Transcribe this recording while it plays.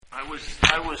I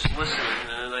was listening, and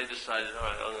then I decided, all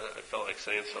right, I felt like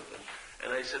saying something.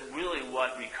 And I said, really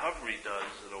what recovery does,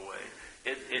 in a way,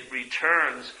 it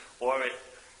returns or it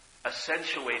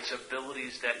accentuates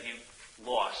abilities that you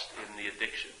lost in the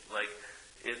addiction. Like,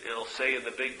 it'll say in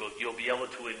the big book, you'll be able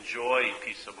to enjoy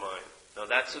peace of mind. Now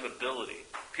that's an ability.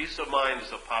 Peace of mind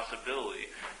is a possibility,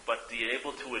 but being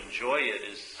able to enjoy it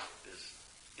is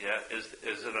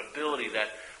an ability that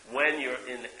when you're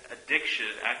in addiction,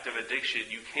 active addiction,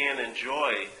 you can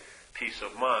enjoy peace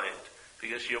of mind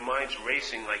because your mind's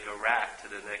racing like a rat to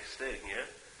the next thing, yeah?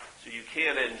 So you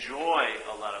can't enjoy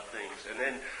a lot of things. And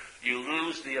then you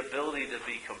lose the ability to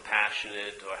be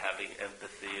compassionate or having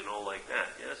empathy and all like that.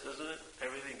 Yes, doesn't it?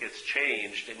 Everything gets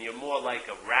changed and you're more like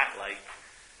a rat-like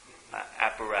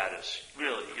apparatus.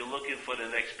 Really, you're looking for the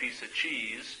next piece of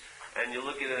cheese and you're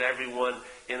looking at everyone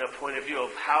in a point of view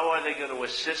of how are they going to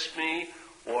assist me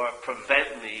or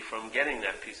prevent me from getting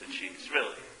that piece of cheese,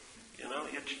 really. You know,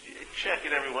 you're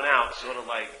checking everyone out, sort of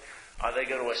like, are they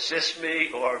going to assist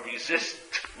me or resist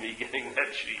me getting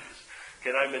that cheese?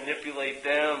 Can I manipulate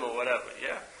them or whatever?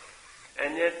 Yeah.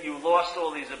 And yet you lost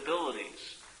all these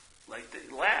abilities, like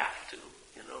to laugh too,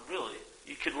 you know, really.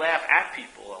 You could laugh at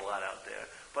people a lot out there,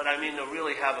 but I mean to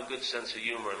really have a good sense of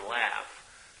humor and laugh,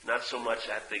 not so much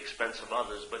at the expense of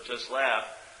others, but just laugh,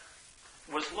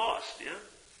 was lost, yeah?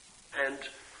 And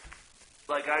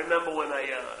like I remember when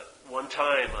one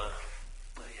time,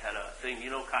 I had a thing, you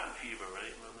know, cotton fever,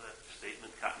 right? Remember that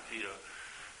statement, cotton fever?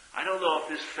 I don't know if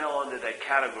this fell under that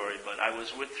category, but I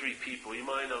was with three people. You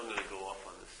mind? I'm going to go off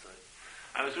on this thing.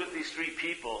 I was with these three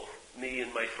people, me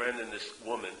and my friend and this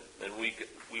woman, and we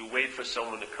wait for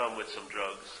someone to come with some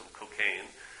drugs, some cocaine,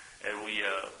 and we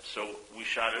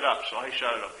shot it up. So I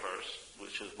shot it up first,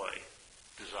 which is my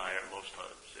desire most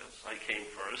times. Yes, I came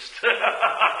first.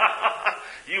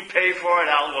 You pay for it,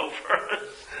 I'll go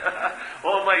first.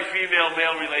 All my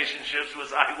female-male relationships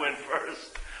was I went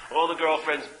first. All the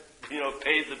girlfriends, you know,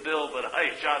 paid the bill, but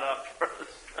I shot up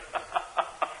first.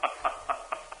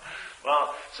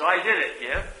 Well, so I did it,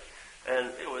 yeah? And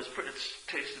it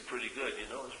tasted pretty good, you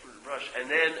know, it was pretty rush. And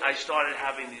then I started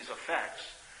having these effects.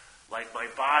 Like my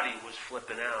body was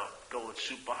flipping out, going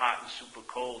super hot and super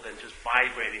cold and just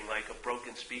vibrating like a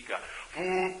broken speaker.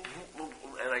 And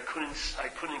I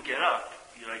couldn't get up,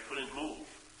 you know, I couldn't move.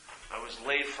 I was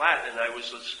laid flat and it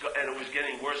was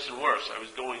getting worse and worse. I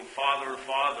was going farther and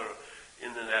farther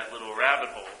into that little rabbit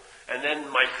hole. And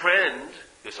then my friend,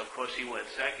 because of course he went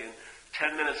second,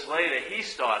 10 minutes later he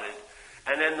started,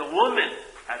 and then the woman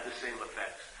had the same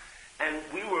effects. And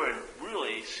we were in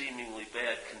really seemingly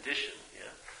bad condition, yeah?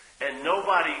 And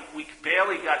we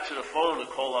barely got to the phone to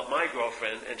call up my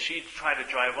girlfriend, and she tried to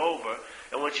drive over,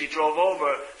 and when she drove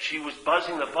over, she was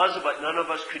buzzing the buzzer, but none of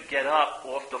us could get up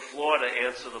off the floor to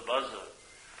answer the buzzer.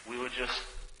 We were just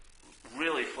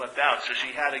really flipped out, so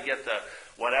she had to get the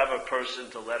whatever person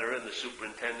to let her in, the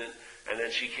superintendent, and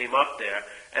then she came up there,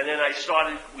 and then it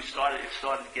started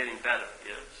getting better,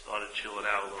 yeah, started chilling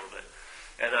out a little bit,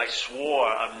 and I swore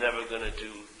I'm never going to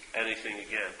do anything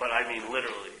again, but I mean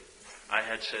literally, I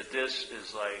had said this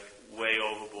is like way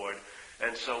overboard,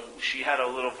 and so she had a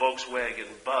little Volkswagen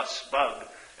bug,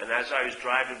 and as I was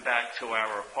driving back to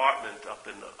our apartment up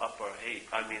in the upper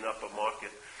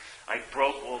market, I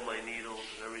broke all my needles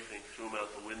and everything, threw them out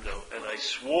the window, and I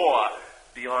swore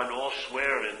beyond all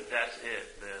swearing, that's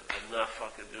it, man. I'm not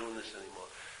fucking doing this anymore.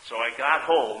 So I got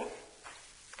home,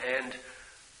 and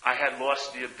I had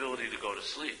lost the ability to go to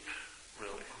sleep,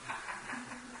 really.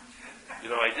 You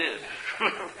know, I did.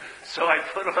 So I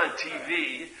put on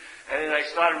TV, and then I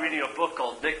started reading a book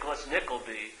called Nicholas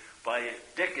Nickleby by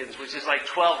Dickens, which is like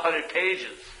 1,200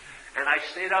 pages. And I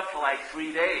stayed up for like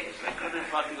 3 days. I couldn't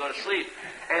fucking go to sleep.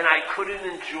 And I couldn't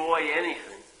enjoy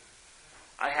anything.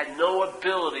 I had no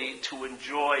ability to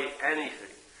enjoy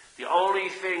anything. The only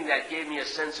thing that gave me a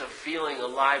sense of feeling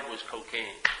alive was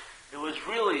cocaine. It was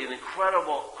really an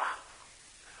incredible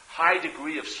high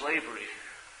degree of slavery.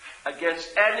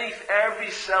 Against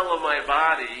every cell of my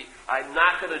body, I'm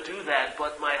not going to do that,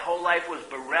 but my whole life was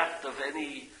bereft of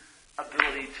any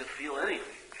ability to feel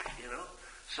anything, you know?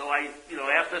 So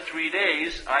after 3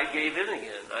 days, I gave in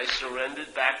again. I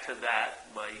surrendered back to that,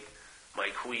 my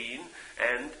queen,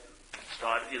 and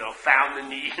started, found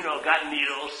got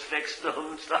needles, fixed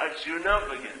them, started shooting up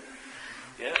again.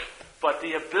 Yeah? But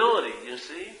the ability, you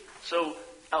see? So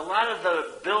a lot of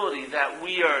the ability that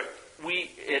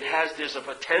there's a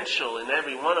potential in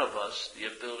every one of us, the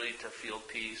ability to feel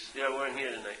peace. Yeah, we're in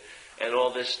here tonight. And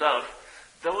all this stuff.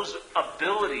 Those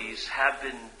abilities have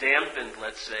been dampened,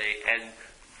 let's say, and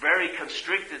very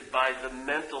constricted by the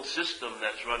mental system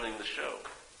that's running the show.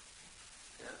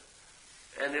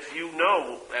 Yeah? And if you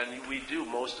know, and we do,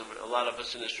 most of it, a lot of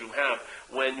us in this room have,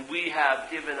 when we have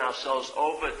given ourselves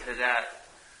over to that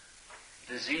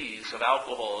disease of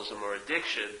alcoholism or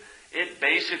addiction, it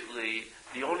basically,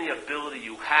 the only ability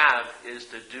you have is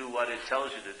to do what it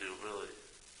tells you to do, really.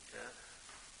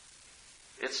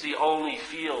 Yeah? It's the only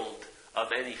field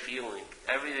of any feeling.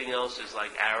 Everything else is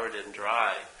like arid and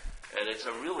dry. And it's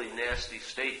a really nasty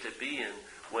state to be in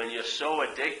when you're so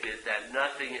addicted that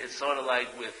nothing, it's sort of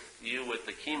like with you with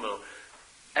the chemo,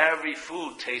 every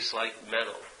food tastes like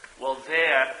metal. Well,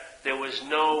 there was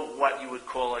no what you would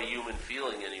call a human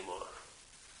feeling anymore.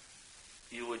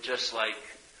 You were just like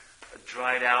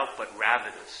dried out but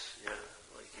ravenous. Yeah?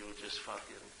 Like you were just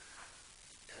fucking.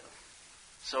 Yeah.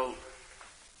 So,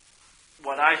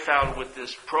 what I found with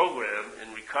this program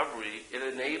in recovery,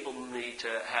 it enabled me to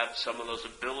have some of those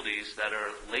abilities that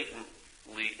are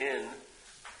latently in,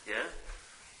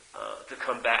 to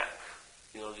come back.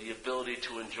 You know, the ability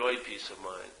to enjoy peace of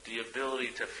mind, the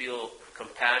ability to feel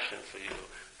compassion for you,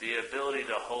 the ability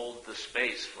to hold the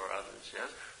space for others,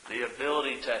 yes? The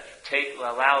ability to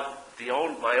allow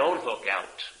my own hook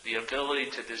out, the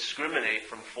ability to discriminate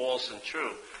from false and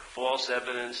true. False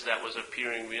evidence that was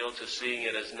appearing real to seeing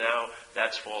it as now,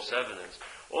 that's false evidence.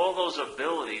 All those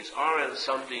abilities aren't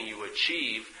something you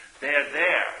achieve, they're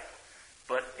there.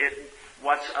 But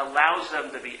what allows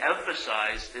them to be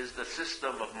emphasized is the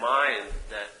system of mind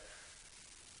that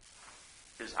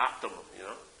is optimal, you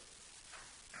know.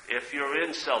 If you're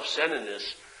in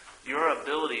self-centeredness, your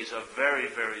abilities are very,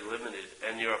 very limited,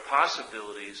 and your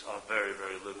possibilities are very,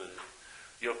 very limited.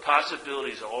 Your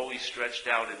possibilities are always stretched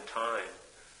out in time,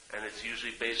 and it's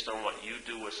usually based on what you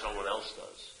do or someone else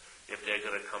does, if they're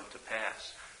going to come to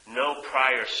pass. No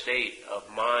prior state of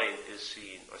mind is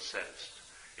seen or sensed.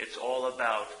 It's all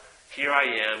about, here I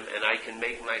am, and I can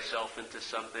make myself into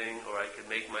something, or I can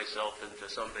make myself into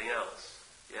something else.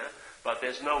 Yeah? But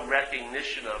there's no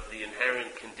recognition of the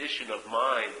inherent condition of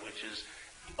mind, which is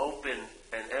open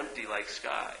and empty like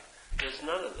sky. There's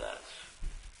none of that.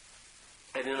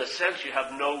 And in a sense, you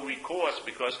have no recourse,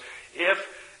 because if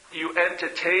you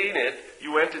entertain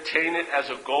it as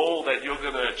a goal that you're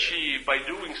going to achieve by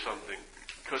doing something.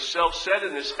 Because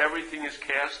self-centeredness, everything is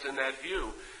cast in that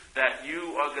view, that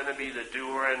you are going to be the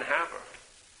doer and haver.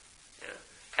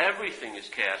 Yeah? Everything is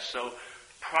cast. So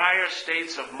prior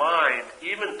states of mind,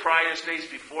 even prior states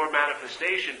before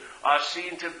manifestation, are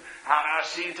seen to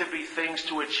be things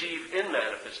to achieve in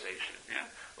manifestation. Yeah?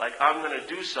 Like I'm going to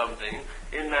do something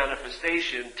in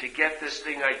manifestation to get this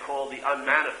thing I call the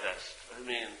unmanifest. I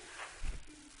mean,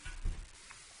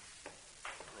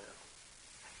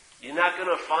 you're not going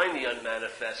to find the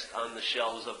unmanifest on the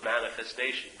shelves of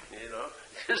manifestation, you know.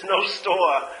 There's no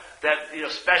store that,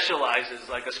 specializes,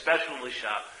 like a specialty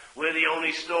shop. We're the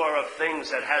only store of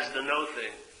things that has the no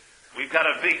thing. We've got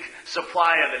a big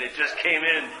supply of it. It just came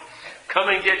in. Come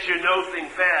and get your no thing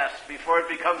fast before it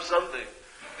becomes something.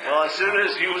 Well, as soon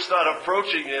as you start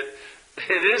approaching it,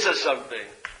 it is a something.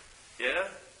 Yeah?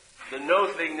 The no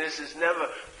thingness is never,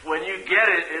 when you get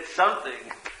it, it's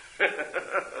something.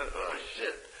 Oh,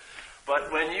 shit.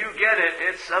 But when you get it,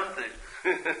 it's something.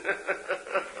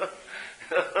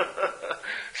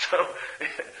 So,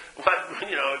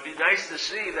 it'd be nice to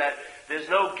see that there's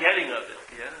no getting of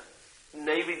it, yeah?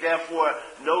 Maybe, therefore,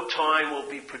 no time will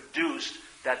be produced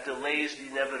that delays the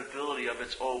inevitability of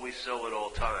it's always so at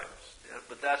all times. Yeah?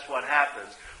 But that's what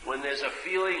happens. When there's a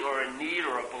feeling or a need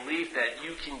or a belief that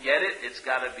you can get it, it's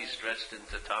got to be stretched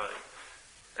into time.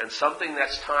 And something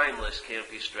that's timeless can't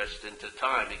be stretched into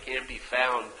time. It can't be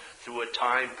found through a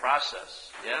time process.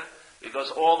 Yeah?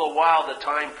 Because all the while the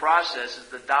time process is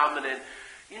the dominant.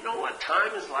 You know what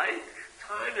time is like?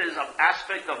 Time is an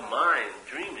aspect of mind,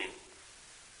 dreaming.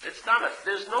 It's not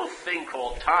there's no thing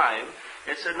called time.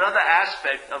 It's another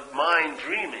aspect of mind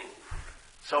dreaming.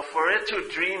 So for it to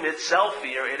dream itself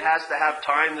here, it has to have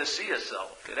time to see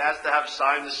itself. It has to have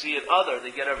time to see an other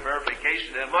to get a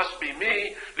verification. It must be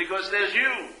me because there's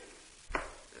you.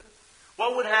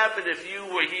 What would happen if you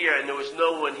were here and there was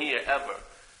no one here ever?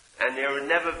 And there had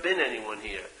never been anyone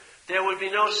here? There would be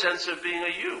no sense of being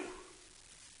a you.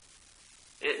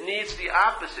 It needs the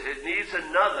opposite. It needs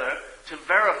another to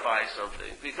verify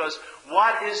something. Because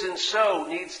what isn't so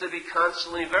needs to be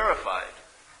constantly verified.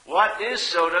 What is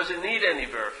so doesn't need any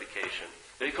verification.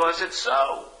 Because it's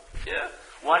so. Yeah?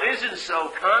 What isn't so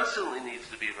constantly needs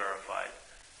to be verified.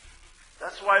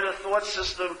 That's why the thought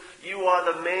system, you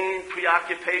are the main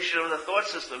preoccupation of the thought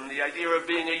system, the idea of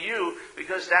being a you,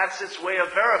 because that's its way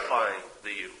of verifying the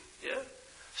you. Yeah?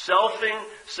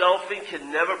 Selfing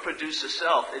can never produce a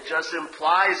self. It just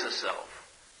implies a self.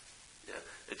 Yeah?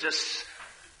 It just...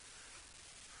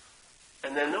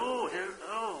 And then,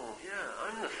 yeah,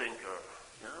 I'm the thinker.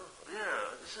 You know?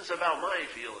 Yeah, this is about my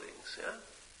feelings. Yeah,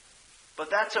 but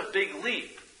that's a big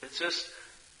leap. It's just,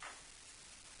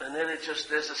 and then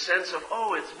there's a sense of,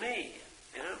 oh, it's me.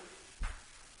 You know.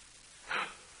 So,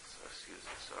 excuse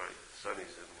me, sorry,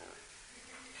 Sonny's in here.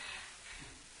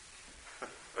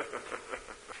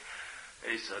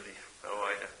 Hey, Sonny, how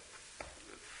are you?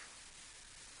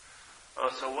 Oh,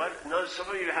 so what? No, some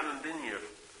of you haven't been here.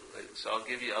 So I'll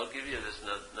give you this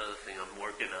another thing I'm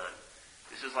working on.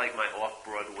 This is like my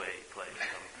off-Broadway play.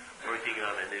 I'm working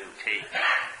on a new take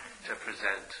to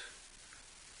present.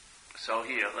 So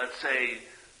here, let's say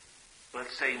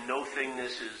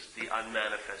no-thingness is the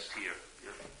unmanifest here.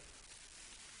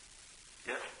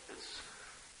 Yeah?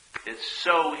 It's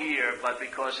so here, but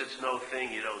because it's no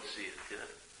thing, you don't see it. Yeah?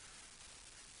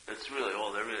 That's really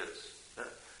all there is. Yeah?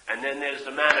 And then there's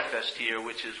the manifest here,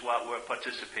 which is what we're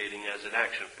participating as an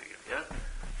action figure. Yeah?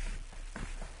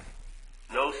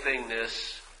 No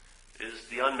thingness is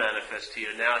the unmanifest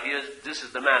here. Now this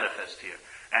is the manifest here.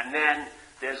 And then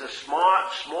there's a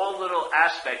small little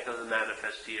aspect of the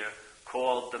manifest here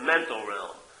called the mental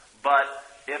realm. But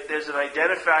if there's an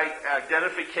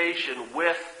identification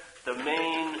with the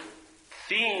main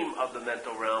theme of the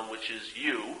mental realm, which is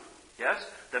you, yes,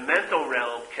 the mental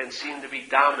realm can seem to be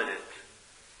dominant.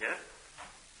 Yeah?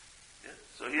 Yeah?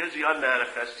 So here's the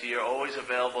unmanifest here, always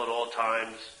available at all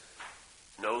times.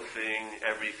 No thing,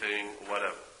 everything,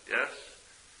 whatever. Yes?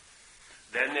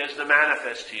 Then there's the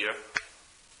manifest here.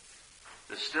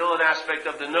 There's still an aspect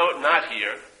of the not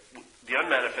here, the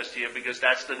unmanifest here, because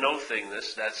that's the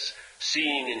no-thingness. That's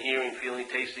seeing and hearing, feeling,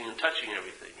 tasting, and touching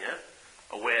everything. Yeah?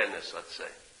 Awareness, let's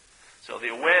say. So the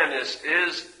awareness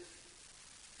is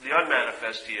the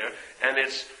unmanifest here, and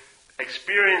it's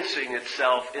experiencing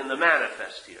itself in the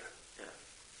manifest here. Yeah.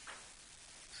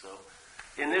 So,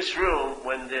 in this room,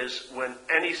 when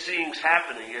any seeing's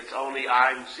happening, it's only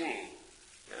I'm seeing.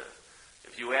 Yeah.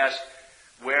 If you ask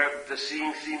where the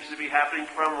seeing seems to be happening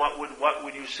from, what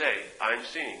would you say? I'm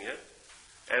seeing. Yeah.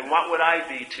 And what would I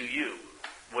be to you?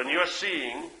 When you're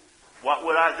seeing, what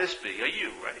would this be? A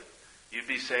you, right? You'd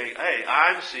be saying, hey,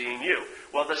 I'm seeing you.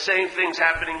 Well, the same thing's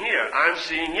happening here. I'm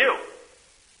seeing you.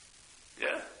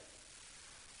 Yeah?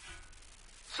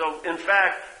 So, in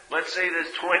fact, let's say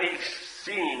there's 20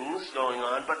 seeings going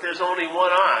on, but there's only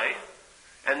one I,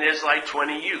 and there's like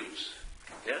 20 yous.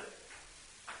 Yeah?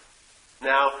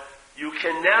 Now, you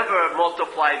can never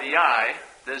multiply the I.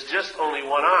 There's just only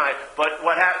one I, but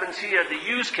what happens here, the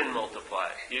yous can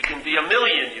multiply. You can be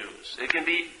 1,000,000 yous. It can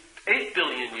be 8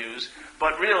 billion yous,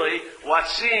 but really,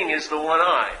 what's seeing is the one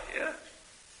I. Yeah?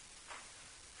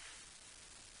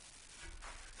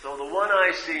 So the one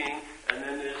I seeing, and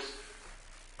then there's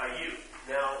a you.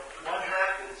 Now, what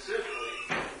happens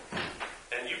simply,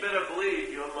 and you better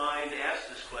believe your mind asked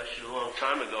this question a long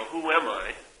time ago, who am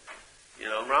I? You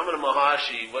know, Ramana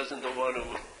Maharshi wasn't the one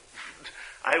who,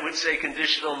 I would say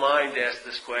conditional mind asked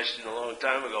this question a long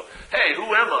time ago. Hey, who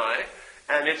am I?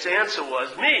 And its answer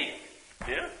was me.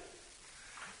 Yeah?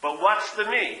 But what's the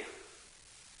me?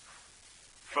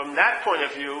 From that point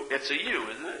of view, it's a you,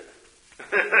 isn't it?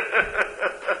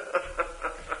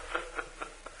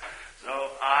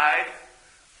 So I,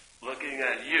 looking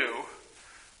at you,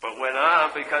 but when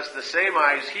because the same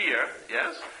I is here,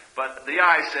 yes, but the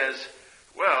I says,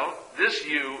 well, this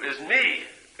you is me.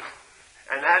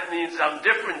 And that means I'm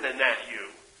different than that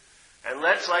you. And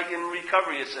let's, like in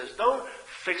recovery, it says, don't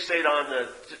fixate on the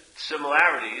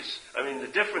the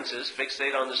differences,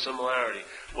 fixate on the similarity.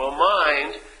 Well,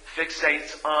 mind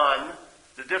fixates on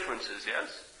the differences,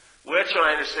 yes? We're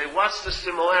trying to say, what's the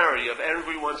similarity of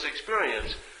everyone's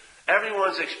experience?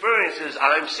 Everyone's experience is,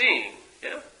 I'm seeing,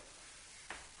 yeah?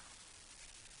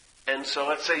 And so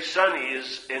let's say Sunny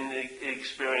is in the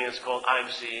experience called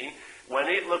I'm seeing. When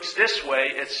it looks this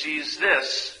way, it sees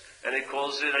this, and it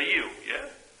calls it a you, yeah?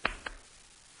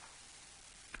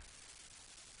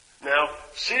 Now,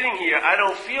 sitting here, I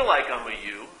don't feel like I'm a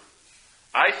you.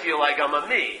 I feel like I'm a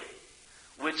me.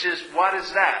 Which is, what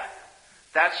is that?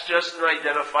 That's just an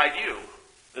identified you,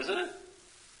 isn't it?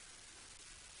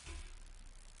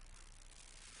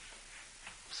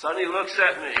 Sunny looks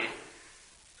at me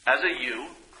as a you,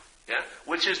 yeah,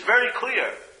 which is very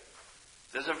clear.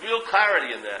 There's a real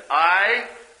clarity in that. I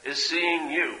is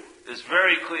seeing you. It's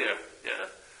very clear, yeah.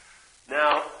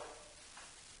 Now,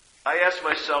 I ask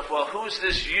myself, well, who's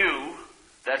this you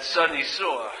that Sunny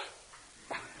saw?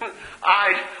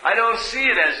 I don't see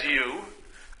it as you.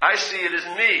 I see it as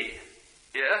me.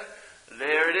 Yeah?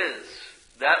 There it is.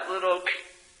 That little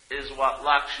is what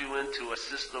locks you into a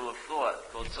system of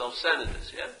thought called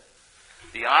self-centeredness, yeah?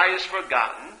 The I is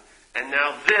forgotten, And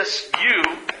now this you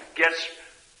gets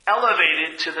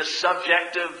elevated to the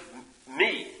subjective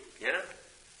me. Yeah?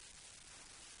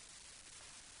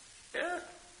 Yeah?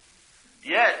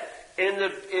 Yet, in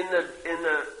the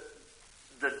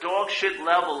dog shit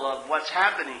level of what's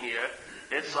happening here,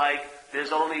 it's like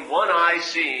there's only one eye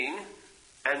seeing,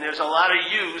 and there's a lot of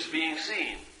yous being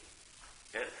seen.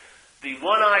 Yeah? The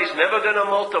one eye is never going to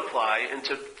multiply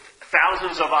into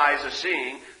thousands of eyes are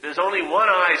seeing. There's only one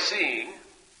eye seeing,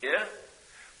 yeah?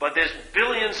 But there's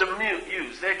billions of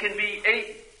yous. There can be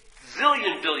 8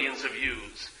 zillion billions of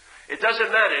yous. It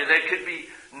doesn't matter. There could be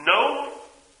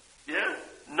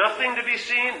nothing to be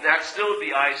seen. That's still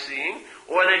the eye seeing.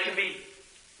 Or there can be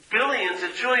billions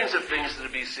and trillions of things to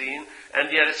be seen,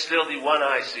 and yet it's still the one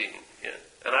eye seeing. Yeah?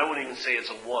 And I wouldn't even say it's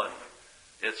a one.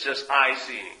 It's just eye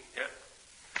seeing. Yeah?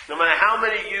 No matter how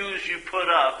many yous you put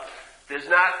up,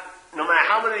 no matter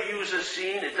how many yous are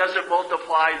seen, it doesn't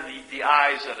multiply the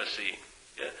eyes that are seen.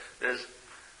 Yeah? There's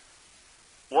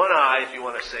one eye, if you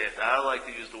want to say it. I don't like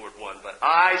to use the word one, but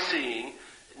eye seeing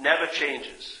never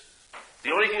changes.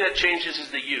 The only thing that changes is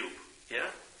the you.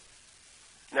 Yeah?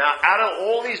 Now, out of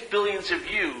all these billions of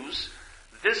yous,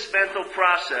 this mental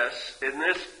process in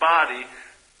this body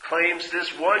claims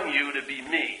this one you to be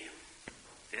me.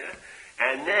 Yeah?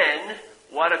 And then,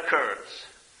 what occurs?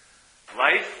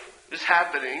 Life is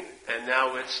happening, and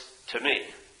now it's to me.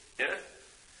 Yeah?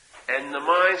 And the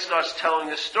mind starts telling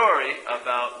a story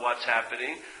about what's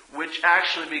happening, which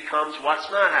actually becomes what's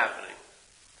not happening.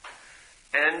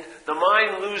 And the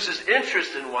mind loses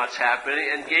interest in what's happening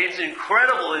and gains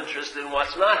incredible interest in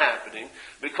what's not happening,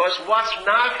 because what's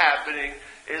not happening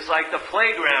is like the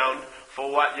playground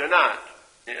for what you're not.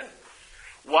 Yeah?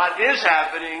 What is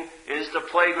happening is the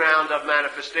playground of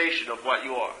manifestation of what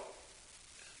you are.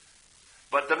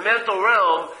 But the mental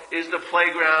realm is the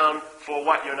playground for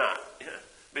what you're not. Yeah?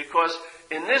 Because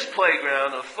in this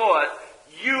playground of thought,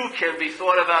 you can be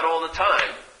thought about all the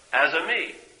time as a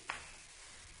me.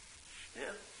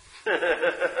 Yeah?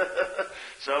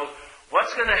 So,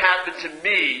 what's going to happen to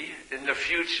me in the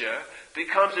future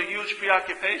becomes a huge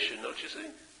preoccupation, don't you see?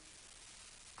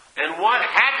 And what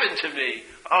happened to me?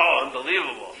 Oh,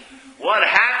 unbelievable. What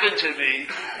happened to me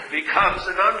becomes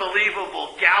an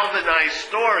unbelievable galvanized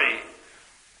story.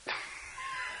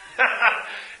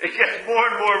 It gets more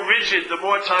and more rigid the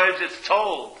more times it's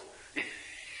told.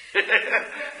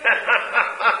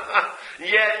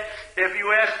 Yet, if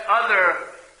you ask other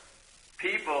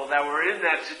people that were in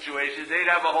that situation, they'd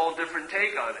have a whole different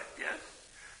take on it, yes?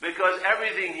 Because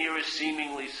everything here is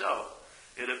seemingly so.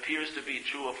 It appears to be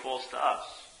true or false to us,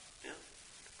 yeah?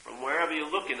 From wherever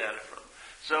you're looking at it from.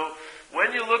 So,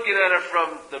 when you're looking at it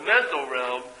from the mental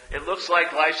realm, it looks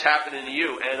like life's happening to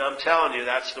you, and I'm telling you,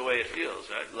 that's the way it feels,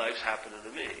 right? Life's happening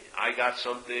to me. I got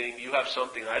something, you have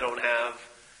something I don't have,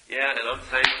 yeah, and I'm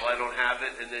thankful I don't have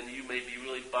it, and then you may be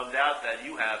really bummed out that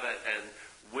you have it, and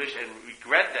wish and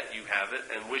regret that you have it,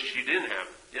 and wish you didn't have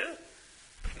it, yeah?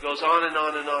 It goes on and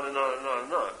on and on and on and on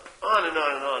and on. On and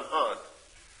on and on and on.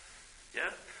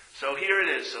 Yeah? So here it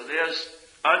is. So there's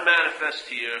unmanifest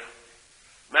here,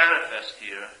 manifest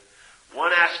here.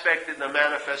 One aspect in the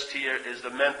manifest here is the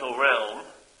mental realm,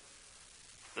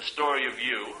 the story of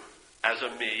you as a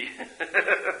me.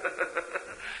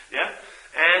 Yeah?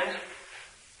 And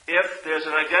if there's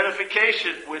an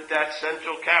identification with that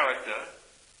central character,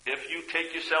 if you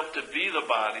take yourself to be the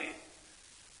body,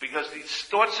 because the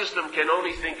thought system can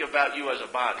only think about you as a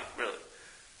body, really.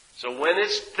 So when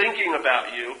it's thinking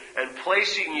about you and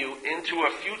placing you into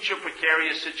a future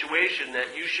precarious situation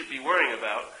that you should be worrying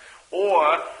about,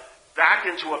 or back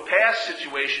into a past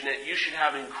situation that you should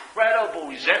have incredible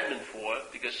resentment for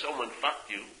because someone fucked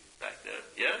you back there,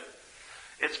 yeah?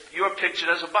 You're pictured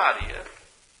as a body, yeah?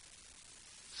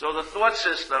 So the thought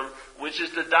system, which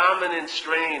is the dominant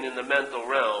strain in the mental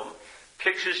realm,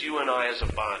 pictures you and I as a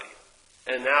body.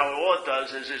 And now all it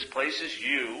does is it places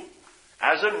you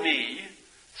as a me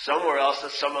somewhere else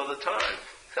at some other time.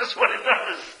 That's what it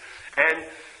does. And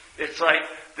it's like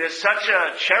there's such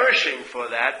a cherishing for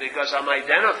that because I'm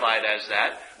identified as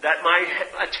that my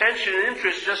attention and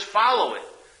interest just follow it.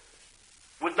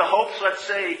 With the hopes, let's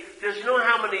say, there's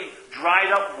how many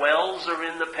dried up wells are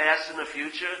in the past and the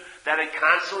future that it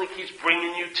constantly keeps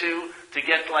bringing you to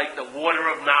get like the water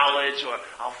of knowledge or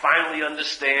I'll finally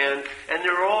understand. And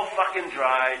they're all fucking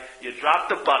dry. You drop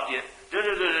the bucket,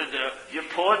 you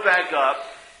pull it back up,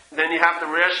 then you have to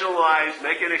rationalize,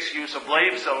 make an excuse, or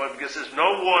blame someone because there's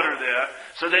no water there.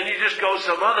 So then you just go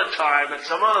some other time at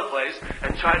some other place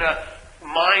and try to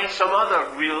mine some other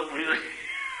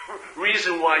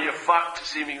reason why you're fucked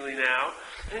seemingly now.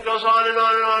 And it goes on and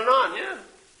on and on and on, yeah.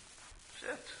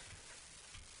 That's it.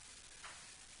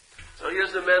 So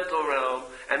here's the mental realm.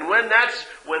 And when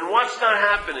what's not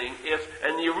happening,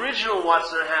 and the original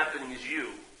what's not happening is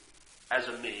you, as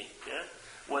a me, yeah?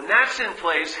 When that's in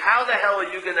place, how the hell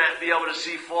are you going to be able to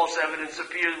see false evidence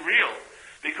appear real?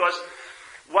 Because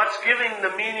what's giving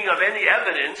the meaning of any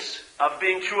evidence of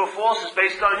being true or false is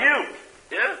based on you.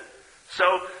 Yeah?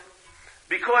 So,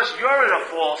 because you're in a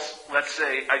false, let's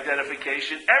say,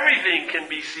 identification, everything can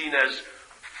be seen as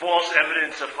false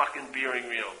evidence of fucking being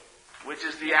real, which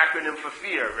is the acronym for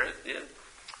fear, right? Yeah?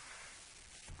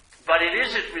 But it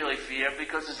isn't really fear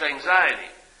because it's anxiety.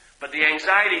 But the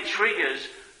anxiety triggers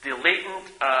the latent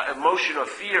emotion of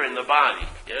fear in the body.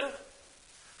 Yeah?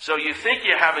 So you think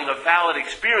you're having a valid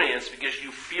experience because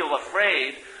you feel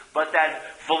afraid, but that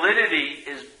validity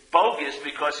is bogus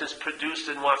because it's produced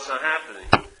in what's not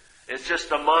happening. It's just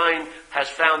the mind has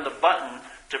found the button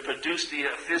to produce the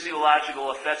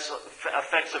physiological effects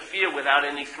of fear without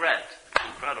any threat.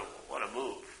 Incredible. What a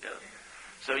move. Yeah.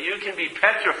 So you can be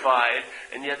petrified,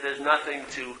 and yet there's nothing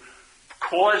to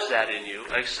cause that in you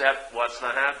except what's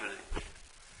not happening.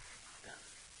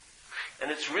 And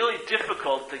it's really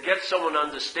difficult to get someone to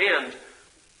understand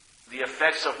the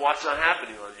effects of what's not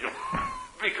happening on you.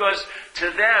 Because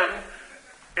to them,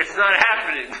 it's not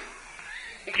happening,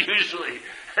 usually.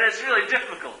 And it's really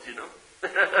difficult, you know.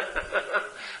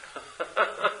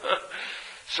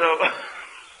 So,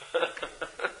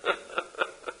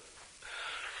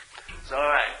 all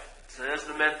right. So there's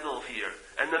the mental here.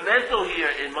 And the mental here,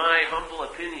 in my humble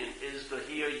opinion, is the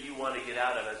here you want to get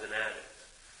out of as an addict.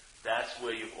 That's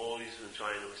where you've always been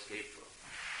trying to escape from.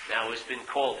 Now, it's been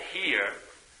called here,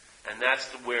 and that's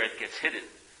where it gets hidden.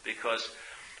 Because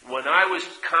when I was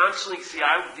constantly,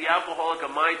 the alcoholic of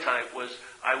my type was,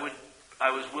 I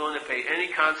was willing to pay any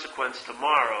consequence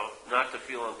tomorrow not to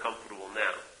feel uncomfortable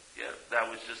now. Yeah,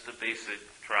 that was just the basic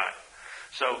drive.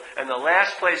 So, and the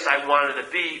last place I wanted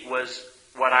to be was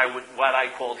what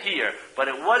I called here. But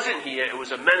it wasn't here, it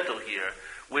was a mental here,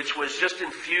 which was just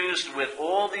infused with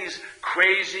all these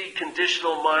crazy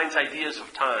conditional minds ideas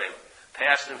of time,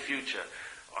 past and future.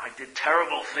 I did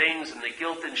terrible things and the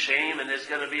guilt and shame, and there's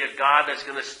going to be a God that's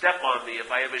going to step on me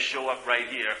if I ever show up right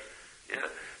here. Yeah.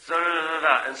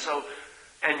 So,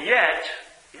 and yet,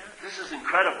 this is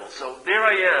incredible. So there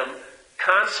I am,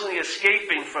 constantly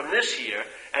escaping from this here,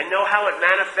 and know how it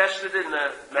manifested in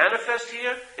the manifest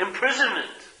here? Imprisonment.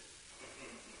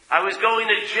 I was going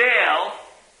to jail.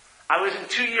 I was in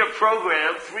 2-year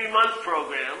program, 3-month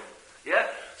program. Yeah?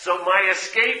 So my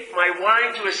escape, my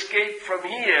wanting to escape from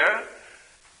here,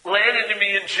 landed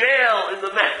me in jail in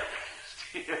the manifest.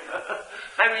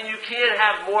 I mean, you can't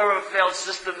have more of a failed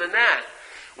system than that.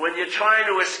 When you're trying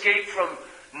to escape from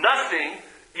nothing,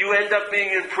 you end up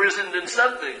being imprisoned in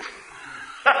something.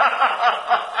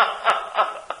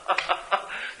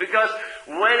 Because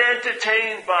when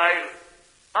entertained by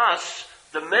us,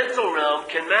 the mental realm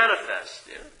can manifest.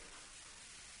 Yeah?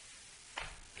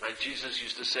 Like Jesus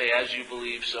used to say, as you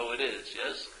believe, so it is.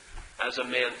 Yes? As a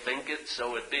man thinketh,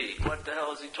 so it be. What the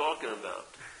hell is he talking about?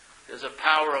 There's a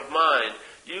power of mind.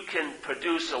 You can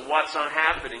produce a what's not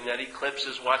happening that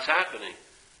eclipses what's happening.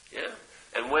 Yeah?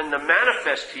 And when the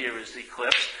manifest here is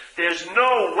eclipsed, there's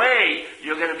no way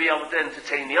you're going to be able to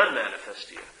entertain the unmanifest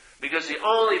here. Because the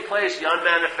only place the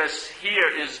unmanifest here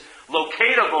is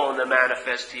locatable in the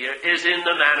manifest here is in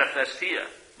the manifest here.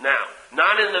 Now,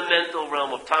 not in the mental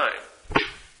realm of time.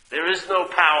 There is no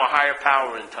power, higher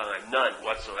power in time. None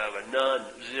whatsoever. None.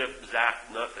 Zip, zap,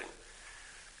 nothing.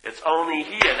 It's only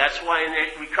here. That's why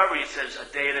in recovery it says a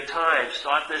day at a time.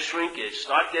 Start the shrinkage.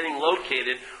 Start getting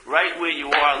located right where you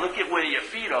are. Look at where your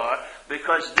feet are.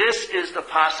 Because this is the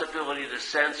possibility to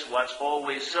sense what's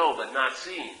always so, but not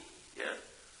seen. Yeah?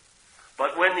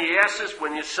 But when the S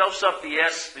when you self's up the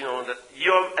S,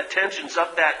 your attention's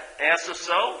up that S of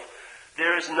self,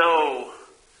 there is no,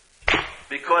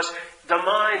 because the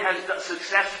mind has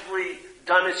successfully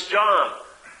done its job.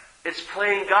 It's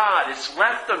playing God. It's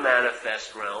left the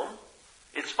manifest realm.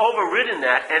 It's overridden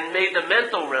that and made the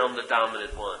mental realm the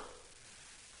dominant one.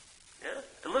 Yeah?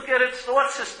 And look at its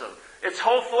thought system. Its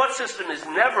whole thought system is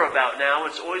never about now.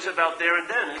 It's always about there and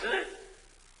then, isn't it?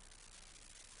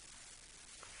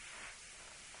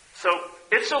 So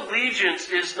its allegiance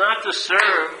is not to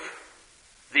serve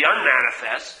the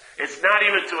unmanifest. It's not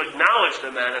even to acknowledge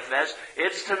the manifest.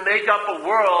 It's to make up a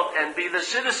world and be the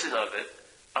citizen of it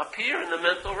up here in the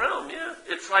mental realm. Yeah,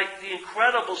 it's like the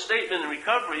incredible statement in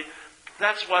recovery.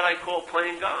 That's what I call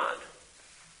playing God.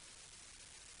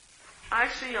 I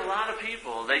see a lot of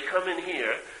people, they come in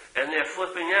here and they're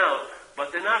flipping out,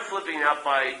 but they're not flipping out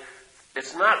by,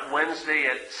 it's not Wednesday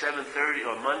at 7:30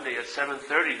 or Monday at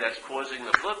 7:30 that's causing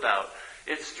the flip out.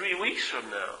 It's 3 weeks from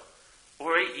now,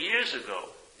 or 8 years ago.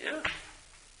 Yeah.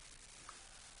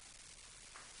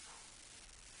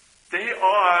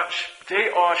 They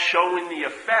are showing the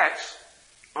effects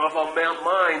of a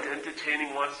mind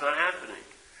entertaining what's not happening.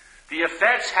 The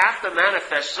effects have to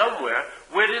manifest somewhere.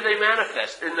 Where do they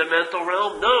manifest? In the mental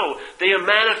realm? No, they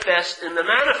manifest in the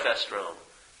manifest realm.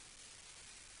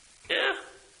 Yeah?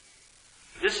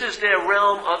 This is their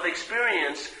realm of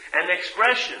experience and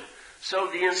expression. So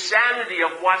the insanity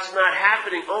of what's not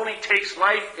happening only takes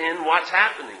life in what's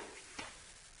happening.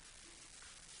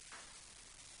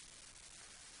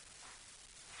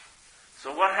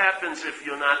 So what happens if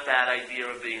you're not that idea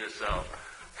of being a self?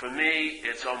 For me,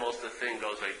 it's almost the thing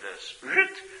goes like this.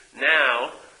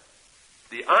 Now,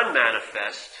 the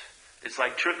unmanifest, it's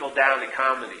like trickle-down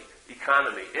economy.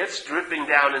 It's dripping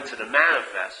down into the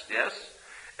manifest, yes?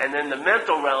 And then the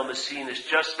mental realm is seen as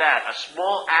just that, a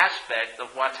small aspect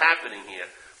of what's happening here,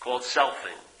 called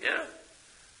selfing, yeah?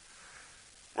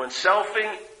 When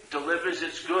selfing delivers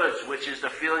its goods, which is the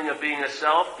feeling of being a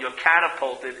self, you're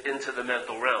catapulted into the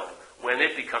mental realm when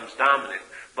it becomes dominant.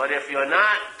 But if you're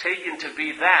not taken to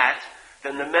be that,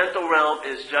 then the mental realm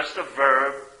is just a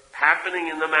verb happening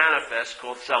in the manifest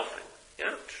called selfing.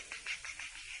 Yeah?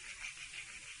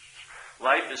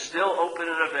 Life is still open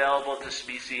and available to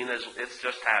be seen as it's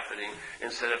just happening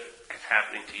instead of it's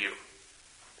happening to you.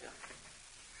 Yeah.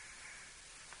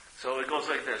 So it goes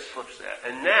like this, flips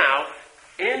that. And now,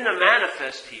 in the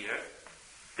manifest here,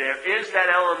 there is that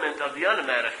element of the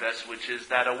unmanifest, which is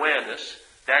that awareness,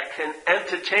 that can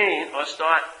entertain or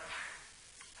start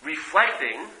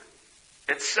reflecting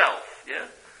itself, yeah?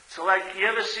 So like, you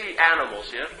ever see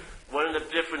animals, yeah? One of the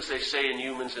difference they say in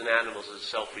humans and animals is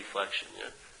self-reflection,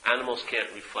 yeah? Animals can't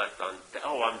reflect on,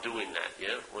 oh, I'm doing that,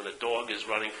 yeah? When a dog is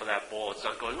running for that ball, it's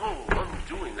not going, oh, I'm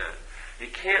doing that.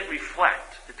 It can't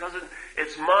reflect.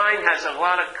 Its mind has a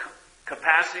lot of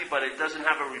capacity, but it doesn't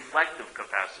have a reflective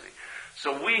capacity.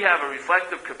 So we have a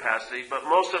reflective capacity, but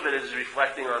most of it is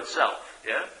reflecting on self,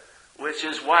 yeah? Which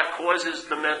is what causes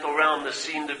the mental realm to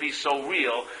seem to be so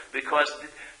real, because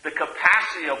the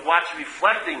capacity of what's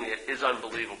reflecting it is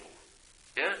unbelievable,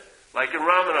 yeah? Like in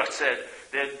Ramanath said,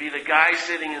 there'd be the guy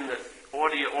sitting in the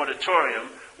auditorium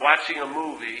watching a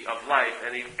movie of life,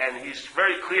 and he's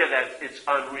very clear that it's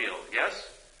unreal, yes?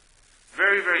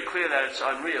 Very, very clear that it's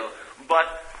unreal,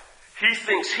 but he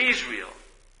thinks he's real.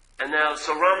 And now,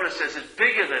 so Ramana says it's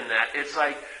bigger than that. It's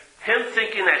like him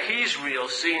thinking that he's real,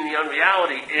 seeing the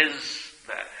unreality is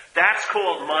that. That's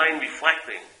called mind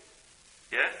reflecting.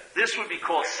 Yeah? This would be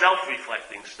called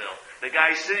self-reflecting still. The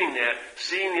guy sitting there,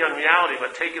 seeing the unreality,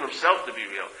 but taking himself to be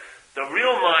real. The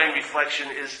real mind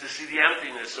reflection is to see the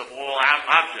emptiness of all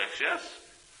objects, yes?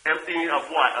 Emptying of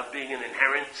what? Of being an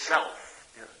inherent self.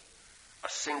 Yeah? A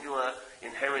singular,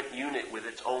 inherent unit with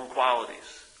its own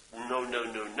qualities. No, no,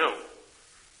 no, no.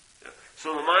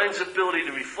 So the mind's ability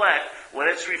to reflect, when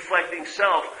it's reflecting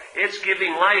self, it's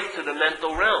giving life to the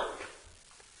mental realm.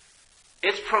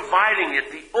 It's providing it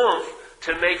the oomph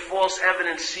to make false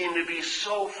evidence seem to be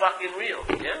so fucking real,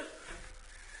 yeah?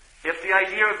 If the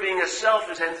idea of being a self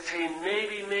is entertained,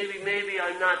 maybe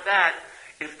I'm not that,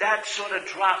 if that sort of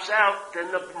drops out,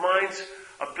 then the mind's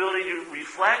ability to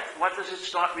reflect, what does it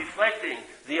start reflecting?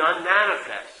 The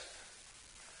unmanifest.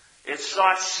 It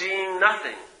starts seeing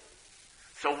nothing.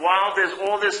 So while there's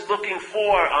all this looking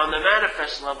for on the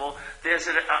manifest level, there's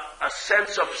a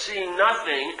sense of seeing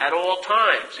nothing at all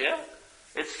times, yeah?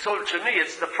 So to me,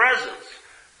 it's the presence.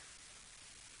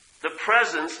 The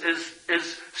presence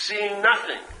is seeing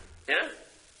nothing, yeah?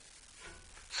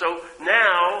 So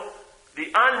now,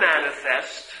 the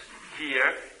unmanifest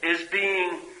here is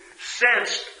being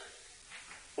sensed,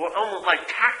 or almost like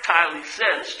tactilely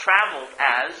sensed, traveled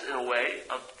as, in a way,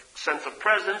 a sense of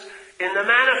presence, in the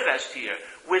manifest here,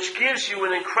 which gives you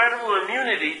an incredible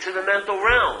immunity to the mental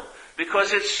realm,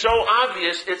 because it's so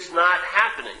obvious it's not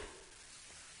happening.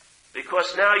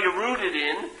 Because now you're rooted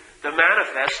in the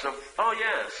manifest of, oh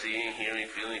yeah, seeing, hearing,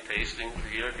 feeling, tasting,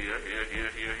 here.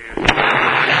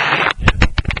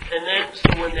 And then,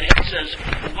 so when the head says,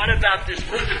 well, what about this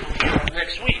physical stuff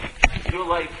next week? You're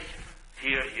like,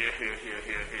 here.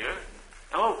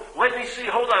 Oh, let me see,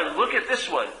 hold on, look at this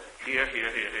one. Here.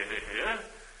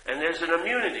 And there's an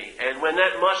immunity. And when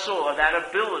that muscle or that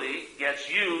ability gets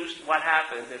used, what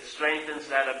happens? It strengthens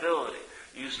that ability.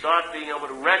 You start being able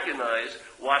to recognize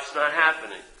what's not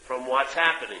happening from what's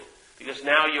happening. Because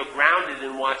now you're grounded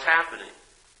in what's happening.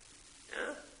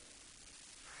 Yeah?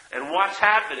 And what's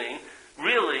happening,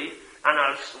 really, and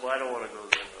I don't want to go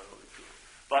there.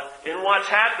 But in what's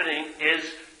happening is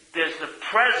there's the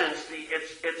presence,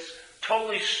 it's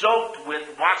totally soaked with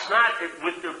what's not,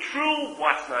 with the true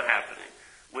what's not happening,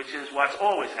 which is what's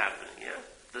always happening, yeah?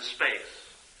 the space.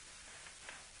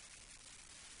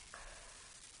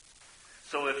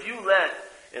 So if you let,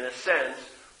 in a sense,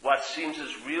 what seems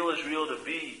as real to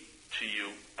be to you,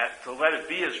 to let it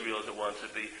be as real as it wants to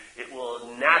be, it will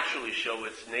naturally show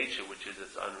its nature, which is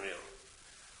it's unreal.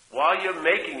 While you're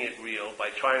making it real by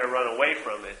trying to run away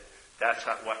from it, that's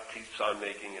what keeps on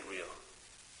making it real.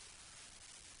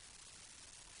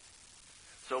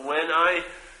 So when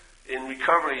in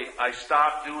recovery, I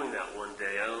stopped doing that one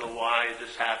day. I don't know why it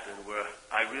just happened, where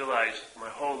I realized my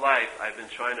whole life I've been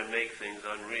trying to make things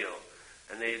unreal.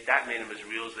 And that made them as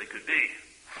real as they could be.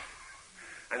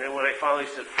 And then when I finally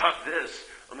said, fuck this,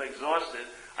 I'm exhausted,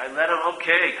 I let them,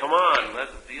 okay, come on, let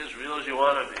it be as real as you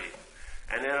want to be.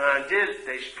 And then when I did,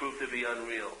 they proved to be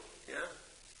unreal. Yeah?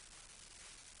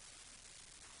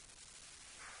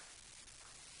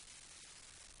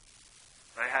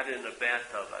 I had it in a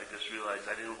bathtub. I just realized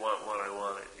I didn't want what I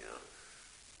wanted, you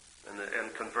know.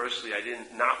 And conversely, I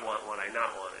didn't not want what I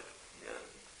not wanted. Yeah.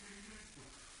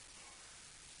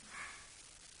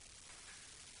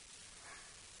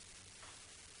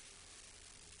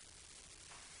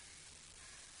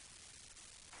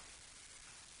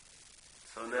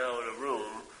 So now in a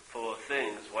room full of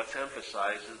things, what's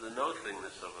emphasized is the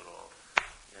no-thingness of it all.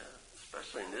 Yeah.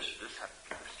 Especially in this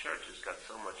church has got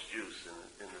so much juice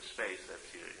in the space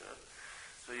that's here, you know.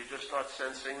 So you just start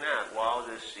sensing that while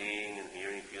there's seeing and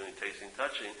hearing, feeling, tasting,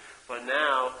 touching. But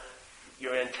now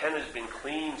your antenna's been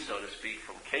cleaned, so to speak,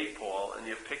 from K-Paul, and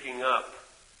you're picking up,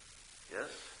 yes,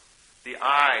 the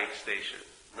I station,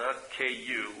 not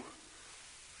K-U,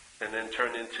 and then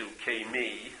turn into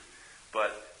K-me,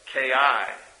 but K-I,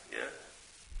 yeah.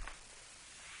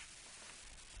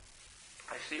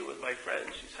 I see it with my friend.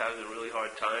 She's having a really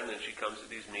hard time, and she comes to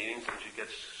these meetings and she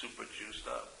gets super juiced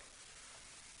up.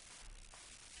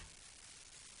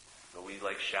 Are we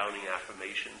like shouting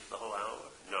affirmations the whole hour?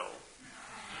 No.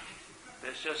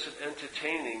 It's just an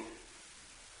entertaining,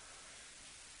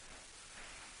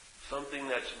 something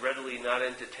that's readily not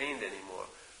entertained anymore.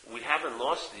 We haven't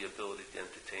lost the ability to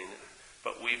entertain it,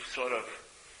 but we've sort of,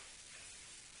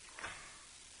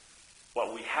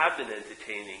 what we have been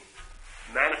entertaining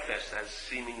manifests as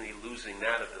seemingly losing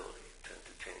that ability to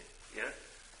entertain. Yeah?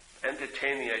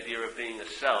 Entertain the idea of being a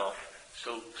self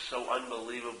so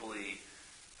unbelievably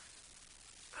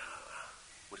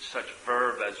with such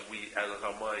verve as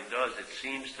our mind does, it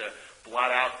seems to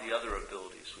blot out the other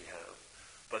abilities we have.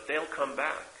 But they'll come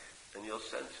back and you'll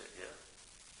sense it, yeah.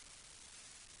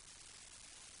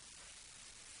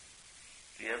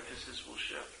 The emphasis will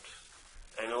shift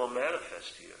and it will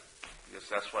manifest here. Because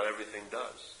that's what everything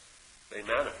does. They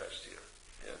manifest here.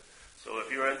 Yeah? So if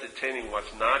you're entertaining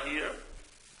what's not here,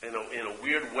 in a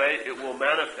weird way, it will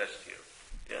manifest here.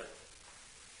 Yeah?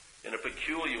 In a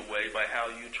peculiar way by how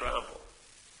you travel.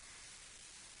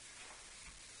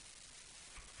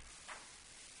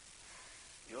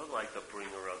 You're like the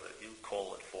bringer of it. You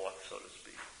call it forth, so to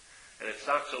speak. And it's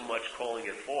not so much calling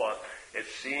it forth,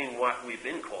 it's seeing what we've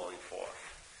been calling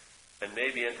forth. And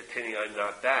maybe entertaining I'm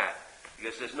not that.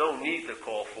 Because there's no need to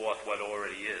call forth what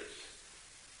already is.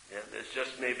 Yeah? There's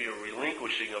just maybe a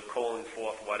relinquishing of calling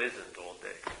forth what isn't all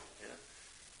day.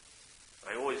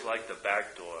 Yeah? I always like the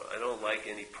back door. I don't like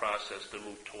any process to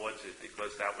move towards it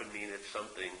because that would mean it's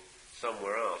something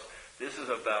somewhere else. This is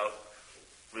about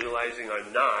realizing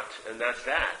I'm not, and that's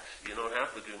that. You don't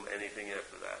have to do anything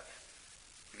after that.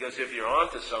 Because if you're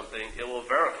onto something, it will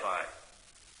verify.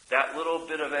 That little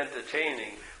bit of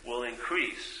entertaining will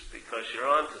increase because you're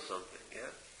onto something.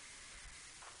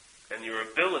 Yeah? And your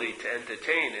ability to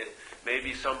entertain it,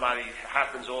 maybe somebody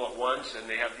happens all at once and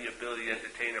they have the ability to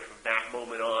entertain it from that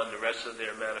moment on the rest of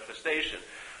their manifestation.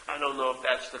 I don't know if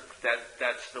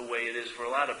that's the way it is for a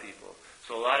lot of people.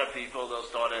 So a lot of people, they'll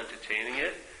start entertaining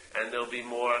it, and there'll be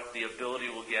more, the ability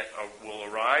will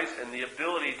arise, and the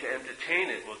ability to entertain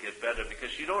it will get better,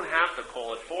 because you don't have to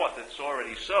call it forth, it's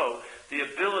already so. The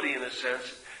ability, in a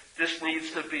sense, this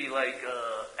needs to be like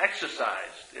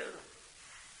exercised, yeah?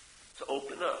 To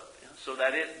open up, yeah? So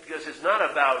that because it's not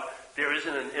about, there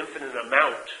isn't an infinite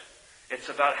amount, it's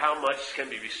about how much can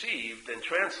be received and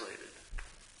translated.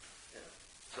 Yeah?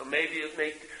 So maybe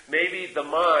the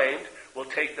mind will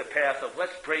take the path of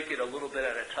let's break it a little bit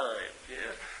at a time,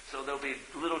 yeah? So there'll be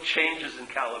little changes in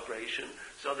calibration,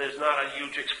 so there's not a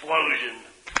huge explosion.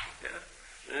 Yeah?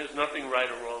 And there's nothing right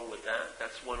or wrong with that.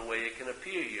 That's one way it can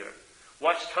appear here.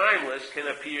 What's timeless can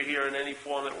appear here in any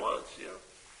form it wants. Yeah?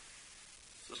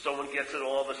 So someone gets it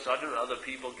all of a sudden, other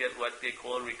people get what they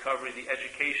call in recovery the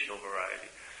educational variety.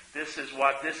 This is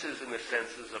what this is, in a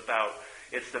sense, is about.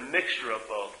 It's the mixture of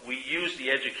both. We use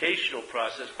the educational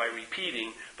process by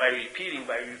repeating, but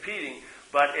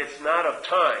it's not of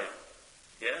time.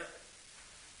 Yeah?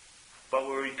 But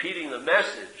we're repeating the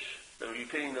message.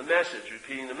 Repeating the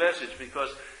message,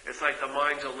 because it's like the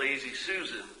mind's a lazy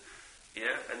Susan.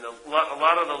 Yeah? And a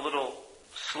lot of the little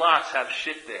slots have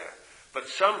shit there. But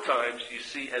sometimes you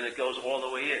see, and it goes all the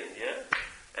way in, yeah?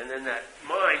 And then that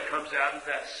mind comes out of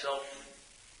that self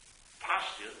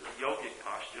posture, the yogic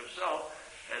posture of self,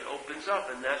 and opens up,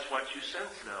 and that's what you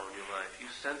sense now in your life.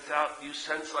 You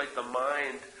sense like the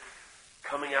mind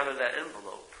coming out of that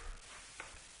envelope.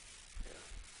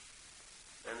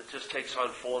 Yeah. And it just takes on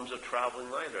forms of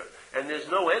traveling lighter. And there's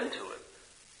no end to it.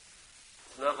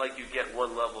 It's not like you get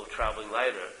one level of traveling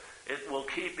lighter. It will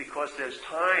keep, because there's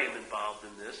time involved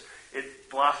in this, it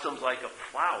blossoms like a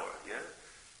flower, yeah?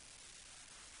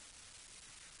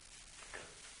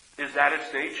 Is that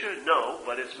its nature? No,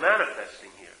 but it's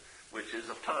manifesting here, which is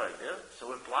of time, yeah?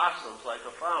 So it blossoms like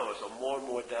a flower, so more and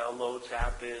more downloads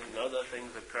happen, and other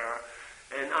things occur.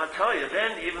 And I'll tell you,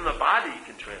 then even the body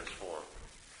can transform.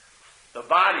 The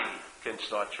body can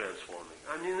start transforming.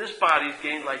 I mean, this body's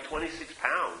gained like 26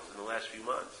 pounds in the last few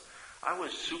months. I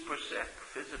was super sick,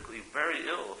 physically very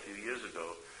ill a few years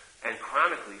ago, and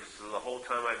chronically for the whole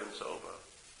time I've been sober.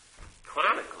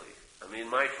 Chronically. I mean,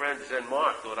 my friend Zen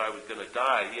Mark thought I was going to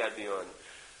die. He had me on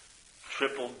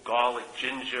triple garlic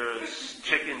ginger,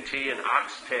 chicken tea, and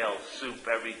oxtail soup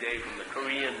every day from the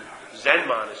Korean Zen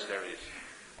monasteries.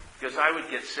 Because I would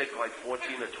get sick like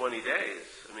 14 or 20 days.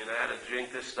 I mean, I had to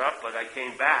drink this stuff, but I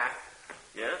came back,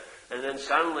 yeah? And then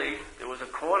suddenly there was a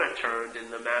corner turned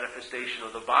in the manifestation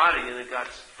of the body, and it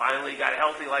finally got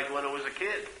healthy like when it was a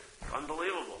kid.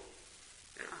 Unbelievable.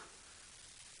 Yeah.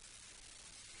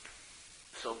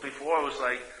 So before it was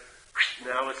like,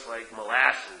 now it's like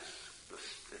molasses.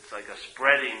 It's like a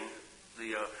spreading.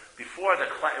 Before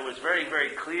it was very,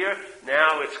 very clear.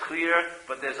 Now it's clear,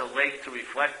 but there's a lake to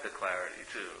reflect the clarity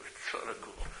too. It's sort of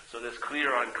cool. So there's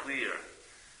clear on clear.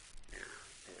 Yeah.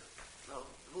 So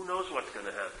who knows what's going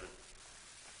to happen?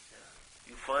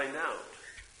 You find out.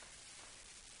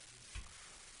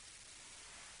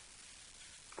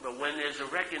 But when there's a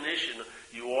recognition,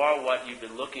 you are what you've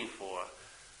been looking for.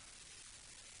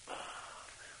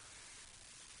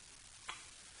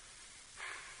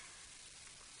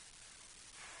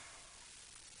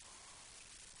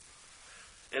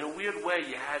 In a weird way,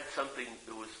 you had something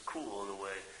that was cool in a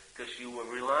way, because you were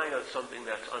relying on something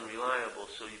that's unreliable,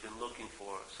 so you've been looking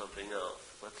for something else.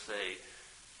 Let's say,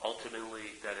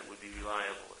 ultimately, that it would be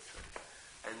reliable. Let's say.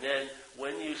 And then,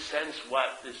 when you sense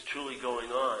what is truly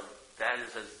going on,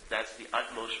 that's the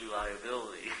utmost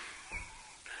reliability.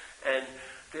 And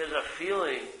there's a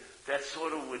feeling that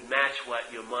sort of would match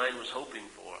what your mind was hoping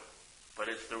for, but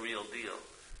it's the real deal.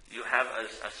 You have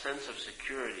a sense of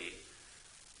security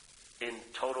in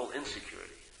total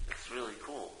insecurity. It's really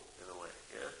cool, in a way,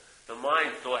 yeah? The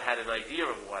mind had an idea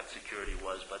of what security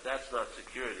was, but that's not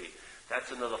security.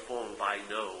 That's another form of I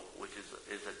know, which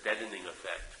is a deadening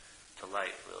effect to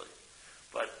life, really.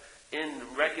 But in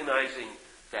recognizing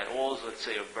that all is, let's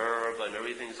say, a verb and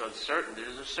everything's uncertain,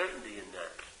 there's a certainty in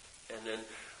that. And then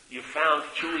you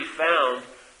truly found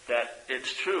that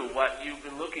it's true. What you've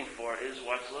been looking for is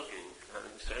what's looking. I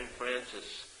mean, St.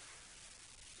 Francis,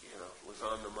 was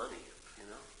on the money.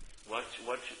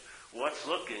 What's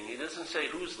looking? He doesn't say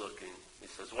who's looking. He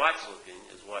says what's looking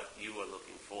is what you are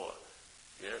looking for.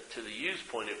 Yeah? To the you's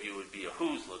point of view, it would be a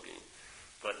who's looking,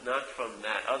 but not from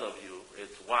that other view.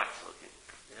 It's what's looking.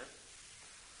 Yeah?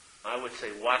 I would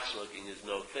say what's looking is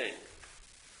no thing.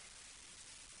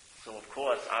 So of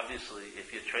course, obviously,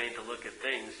 if you're trained to look at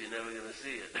things, you're never going to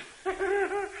see it.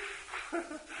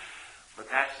 But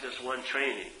that's just one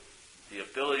training. The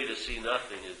ability to see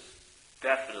nothing is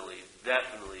definitely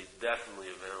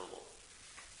available.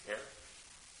 Yeah?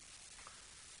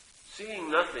 Seeing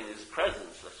nothing is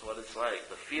presence. That's what it's like.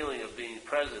 The feeling of being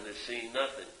present is seeing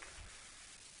nothing.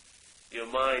 Your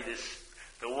mind is,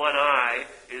 the one eye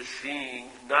is seeing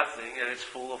nothing, and it's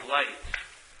full of light.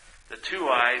 The two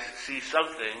eyes see some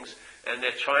things, and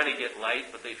they're trying to get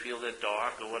light, but they feel they're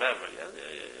dark or whatever.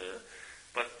 Yeah.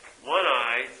 But one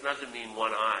eye, it doesn't mean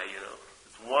one eye,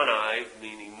 It's one eye,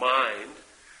 meaning mind.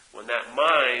 When that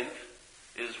mind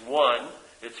is one,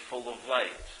 it's full of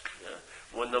light.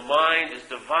 Yeah? When the mind is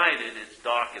divided, it's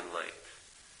dark and light.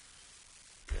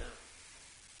 Yeah?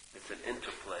 It's an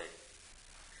interplay.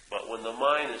 But when the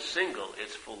mind is single,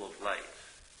 it's full of light.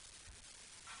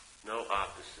 No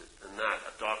opposite. And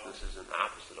darkness is an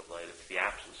opposite of light. It's the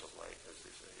absence of light, as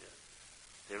they say here.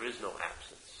 There is no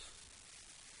absence.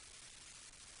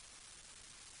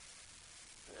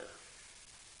 Yeah.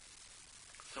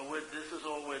 So this is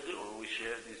all we're doing. We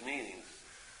share these meetings.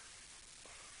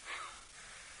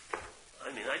 I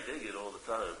mean, I dig it all the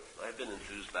time. I've been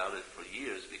enthused about it for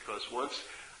years because once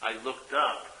I looked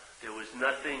up,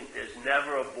 there's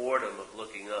never a boredom of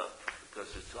looking up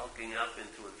because it's looking up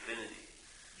into infinity.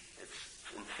 It's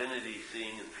infinity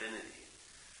seeing infinity.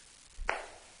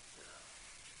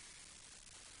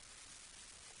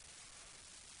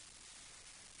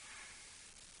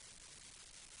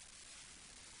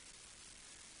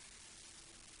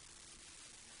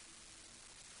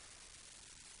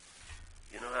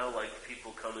 You know how like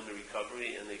people come into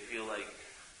recovery and they feel like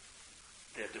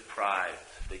they're deprived.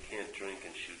 They can't drink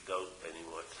and shoot dope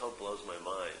anymore. It so blows my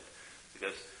mind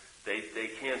because they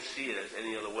can't see it as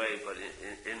any other way, but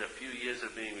in a few years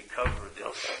of being recovered,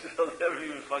 they'll never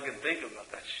even fucking think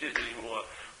about that shit anymore.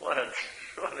 What a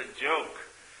joke.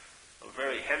 A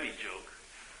very heavy joke,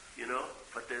 you know?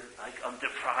 But then I'm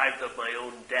deprived of my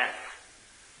own death.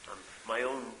 My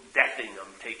own deathing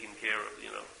I'm taken care of,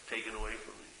 you know, taken away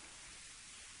from me.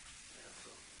 Yeah, so,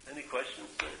 any questions?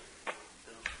 No.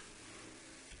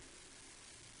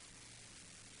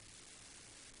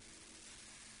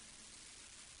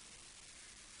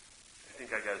 I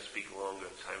think I got to speak longer.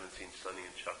 I haven't seen Sonny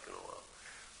and Chuck in a while.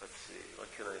 Let's see. What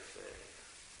can I say?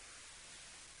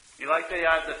 You like they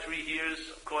have the 3 years?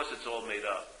 Of course it's all made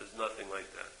up. There's nothing like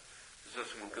that. It's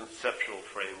just a conceptual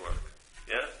framework.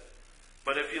 Yeah?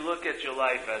 But if you look at your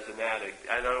life as an addict,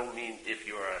 and I don't mean if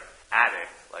you're an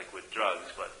addict, like with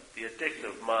drugs, but the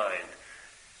addictive mind,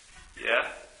 yeah,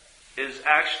 is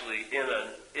actually in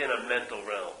a mental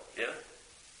realm, yeah?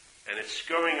 And it's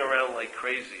scurrying around like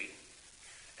crazy.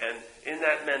 And in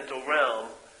that mental realm,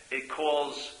 it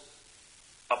calls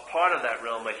a part of that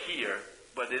realm a here,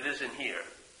 but it isn't here.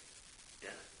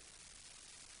 Yeah.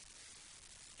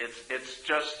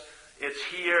 It's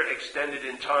here extended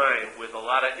in time with a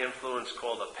lot of influence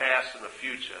called a past and a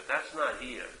future. That's not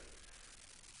here.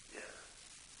 Yeah.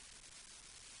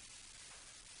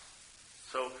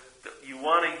 So you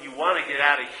want to get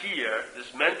out of here,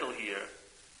 this mental here,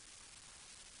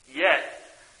 yet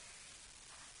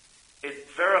it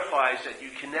verifies that you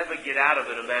can never get out of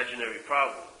an imaginary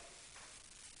problem.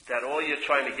 That all you're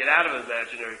trying to get out of an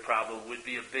imaginary problem would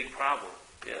be a big problem.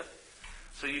 Yeah?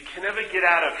 So you can never get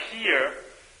out of here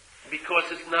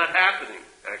because it's not happening,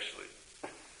 actually.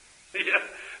 Yeah?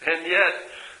 And yet,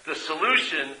 the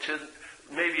solution to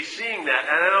maybe seeing that,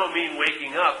 and I don't mean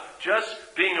waking up,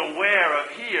 just being aware of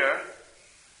here,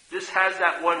 this has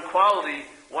that one quality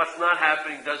what's not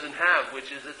happening doesn't have,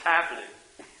 which is it's happening.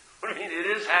 I mean, it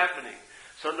is happening.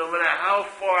 So no matter how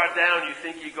far down you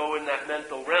think you go in that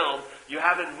mental realm, you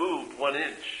haven't moved 1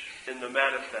 inch in the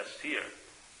manifest here.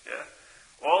 Yeah?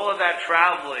 All of that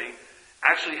traveling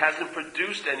actually hasn't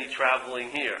produced any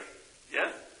traveling here.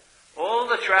 Yeah? All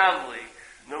the traveling,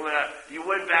 no matter, you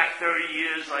went back 30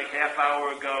 years like half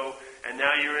hour ago, and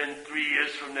now you're in 3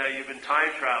 years from now, you've been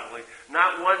time traveling.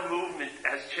 Not one movement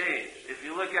has changed. If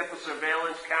you look at the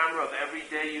surveillance camera of every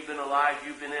day you've been alive,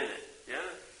 you've been in it. Yeah?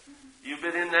 You've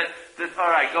been in that. Let's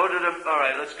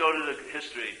go to the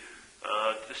history.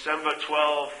 December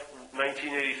 12,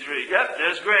 1983. Yep,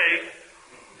 there's Greg.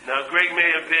 Now, Greg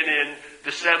may have been in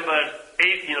December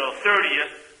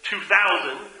 30th,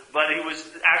 2000, but he was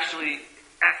actually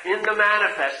in the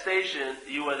manifestation.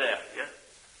 You were there. Yeah.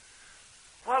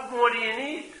 What more do you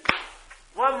need?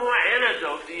 What more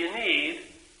antidote do you need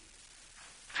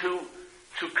to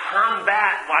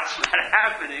combat what's not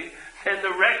happening than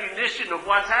the recognition of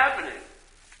what's happening?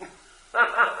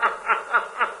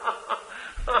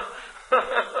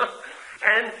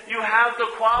 And you have the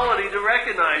quality to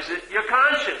recognize it. You're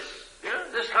conscious. Yeah?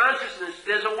 There's consciousness.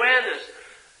 There's awareness.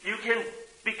 You can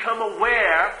become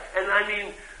aware. And I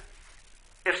mean,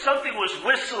 if something was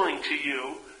whistling to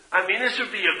you, I mean, this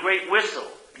would be a great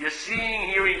whistle. You're seeing,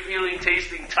 hearing, feeling,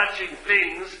 tasting, touching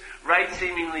things right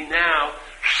seemingly now.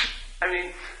 I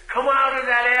mean, come out of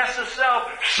that ass of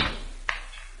self.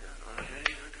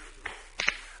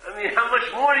 I mean, how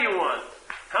much more do you want?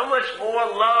 How much more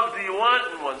love do you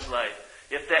want in one's life?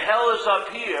 If the hell is up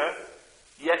here,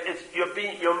 yet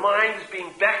your mind's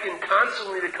being beckoned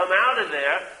constantly to come out of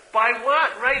there, by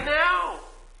what? Right now.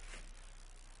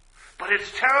 But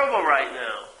it's terrible right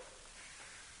now.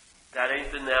 That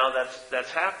ain't the now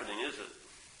that's happening, is it?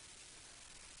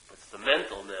 It's the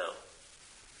mental now.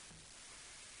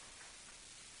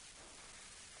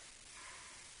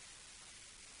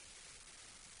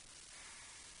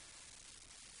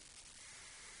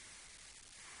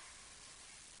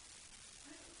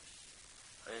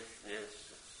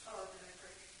 Yes. Oh, did I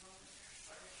break a moment there?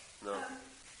 Sorry. No.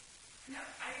 No,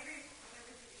 I agree with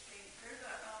everything you're saying. There's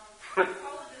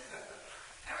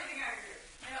everything I agree.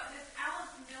 This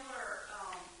Alice Miller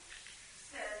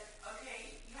said,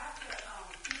 okay, you have to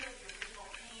feel your physical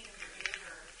pain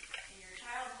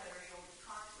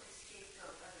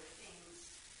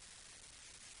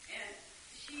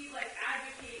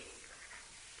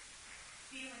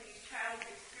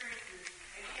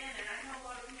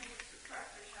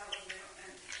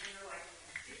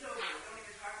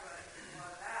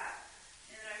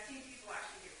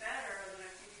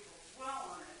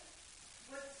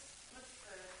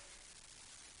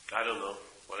I don't know,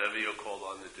 whatever you're called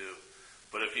on to do.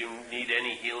 But if you need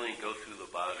any healing, go through the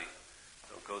body.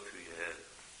 Don't go through your head.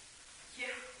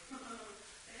 Yeah. The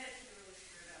head's really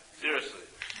screwed up. Seriously.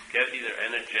 Get either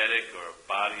energetic or a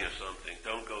body or something.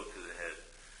 Don't go to the head.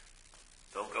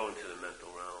 Don't go into the mental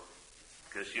realm.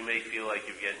 Because you may feel like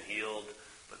you're getting healed,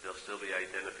 but there'll still be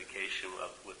identification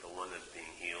with the one that's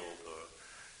being healed.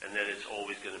 And then it's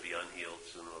always going to be unhealed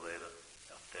sooner or later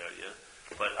up there, yeah?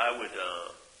 But I would,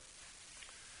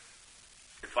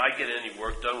 if I get any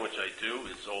work done, which I do,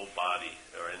 it's all body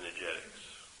or energetics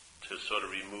to sort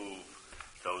of remove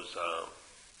those,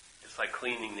 it's like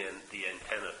cleaning the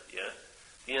antenna, yeah?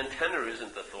 The antenna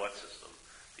isn't the thought system.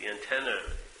 The antenna,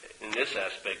 in this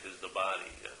aspect, is the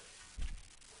body, yeah?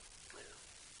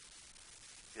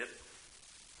 Yep.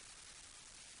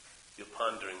 You're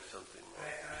pondering something more.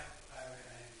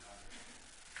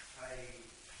 I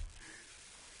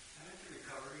went to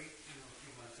recovery, a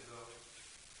few months ago,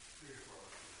 3 or 4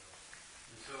 months ago.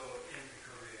 And so in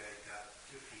recovery, I got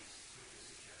two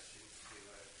suggestions to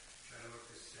try to work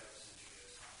the steps and to get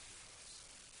a sponsor for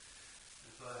myself.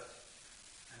 But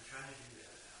I'm trying to do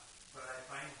that now. But I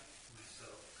find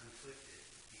myself conflicted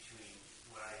between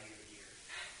what I hear here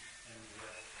and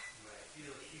what I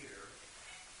feel here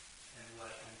and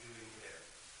what I'm doing there.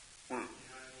 You know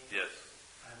what I mean? Yes.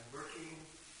 I'm working,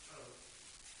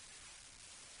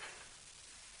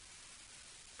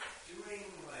 doing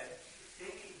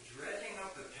dredging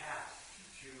up the past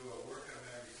to work on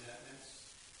my resentments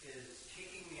is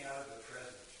taking me out of the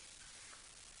present.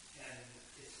 And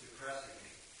it's depressing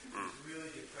me. It's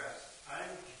really depressed.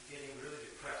 I'm getting really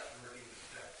depressed from working the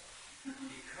steps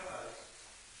because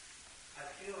I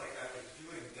feel like I was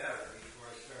doing better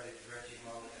before I started dredging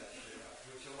all of that shit up,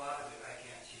 which a lot of it I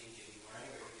can't change anymore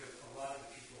anyway, because a lot of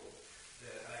the people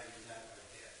that I resent are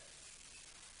dead.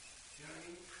 You know what I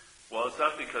mean? Well, it's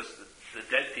not because the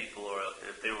dead people, or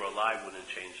if they were alive, wouldn't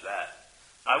change that.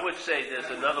 I would say there's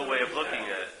another way of looking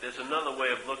at it. There's another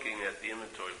way of looking at the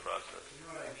inventory process. You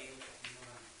know what I mean?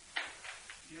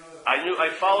 I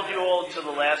followed you all to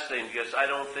the last thing because I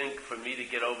don't think for me to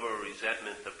get over a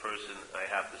resentment, the person, I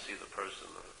have to see the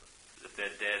person. If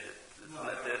they're dead,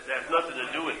 that has nothing to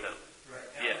do with them. Right.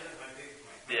 Yeah. That wasn't my big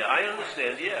point. Yeah, I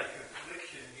understand. Yeah. The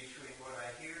confliction between what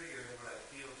I hear here and what I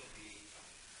feel to be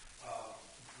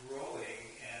growing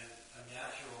and a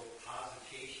natural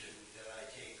positation that I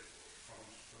take from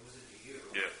listening to you.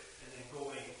 Yeah. And then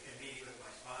going and meeting with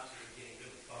my sponsor and getting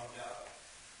really bummed out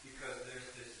because there's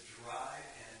this drive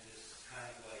and this kind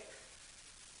of like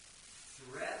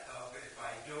threat of if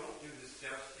I don't do the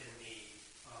steps in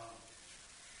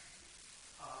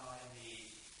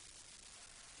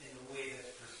the way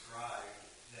that's prescribed,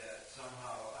 that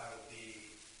somehow I will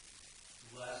be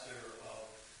lesser of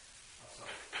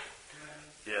something. You know what I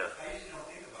mean? Yeah. I usually don't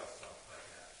think about stuff like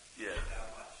that. Yeah.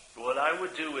 That much. What I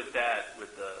would do with that,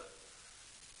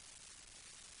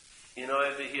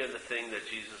 ever hear the thing that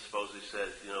Jesus supposedly says,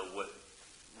 what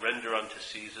render unto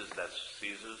Caesar's, that's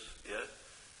Caesar's, yeah?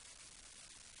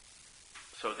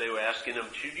 So they were asking him,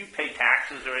 should you pay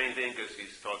taxes or anything? Because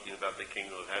he's talking about the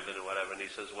kingdom of heaven and whatever. And he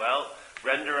says, well,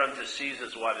 render unto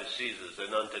Caesar's what is Caesar's,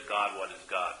 and unto God what is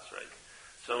God's, right?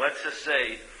 So let's just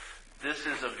say this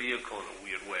is a vehicle in a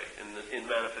weird way, in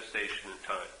manifestation in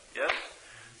time. Yes?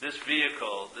 This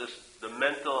vehicle, the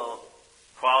mental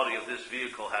quality of this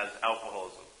vehicle has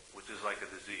alcoholism, which is like a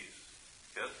disease.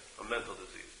 Yes? A mental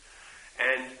disease.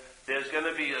 And there's going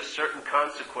to be a certain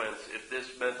consequence if this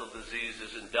mental disease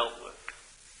isn't dealt with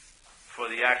for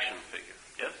the action figure.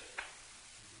 Yes?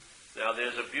 Now,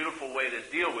 there's a beautiful way to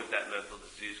deal with that mental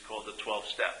disease called the 12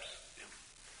 steps.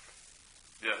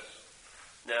 Yes.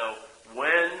 Now,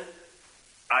 when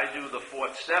I do the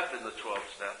 4th step in the 12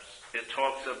 steps, it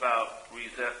talks about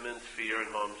resentment, fear,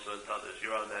 and harm to others.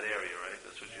 You're on that area, right?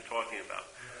 That's what you're talking about.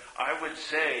 I would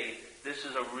say this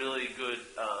is a really good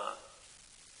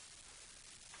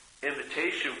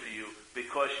invitation for you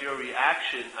because your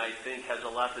reaction, I think, has a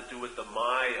lot to do with the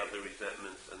my of the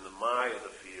resentments and the my of the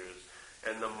fears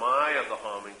and the my of the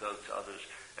harming done to others.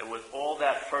 And with all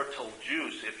that fertile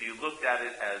juice, if you looked at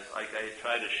it as, like I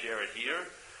try to share it here,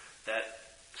 that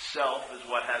self is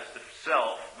what has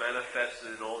self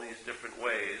manifested in all these different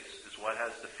ways, is what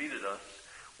has defeated us.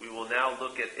 We will now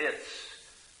look at its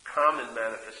common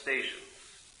manifestations.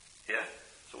 Yeah?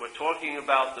 So we're talking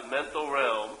about the mental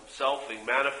realm, selfing,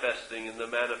 manifesting in the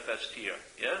manifest here.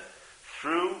 Yeah?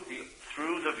 Through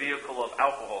the vehicle of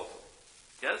alcoholism.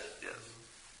 Yes? Yes.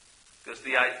 Because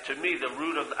to me, the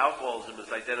root of alcoholism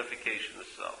is identification with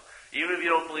self. Even if you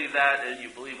don't believe that and you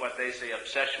believe what they say,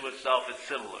 obsession with self, it's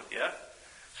similar. Yeah?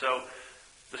 So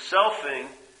the selfing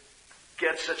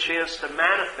gets a chance to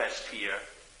manifest here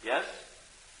Yes?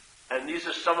 And these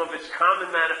are some of its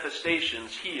common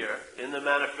manifestations here in the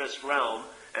manifest realm,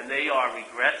 and they are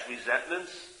regrets,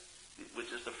 resentments,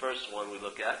 which is the first one we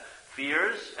look at,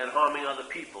 fears, and harming other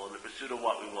people in the pursuit of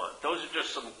what we want. Those are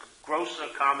just some grosser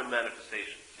common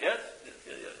manifestations. Yes?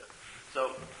 Yeah.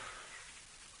 So,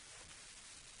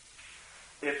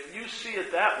 if you see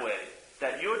it that way,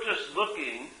 that you're just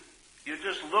looking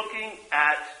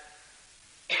at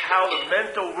how the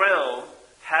mental realm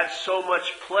had so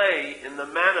much play in the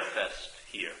manifest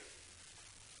here.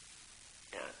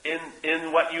 Yeah.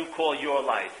 In what you call your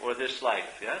life, or this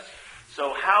life, yes?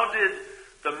 So how did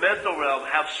the mental realm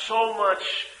have so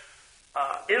much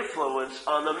influence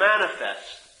on the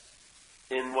manifest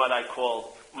in what I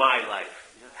call my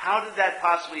life? How did that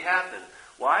possibly happen?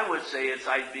 Well, I would say it's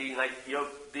you're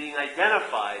being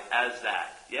identified as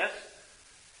that, yes?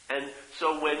 And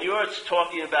so when you're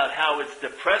talking about how it's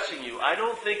depressing you, I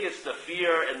don't think it's the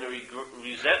fear and the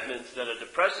resentments that are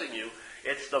depressing you.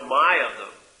 It's the my of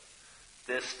them.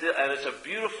 And it's a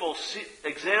beautiful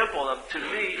example of, to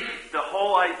me, the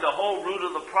whole root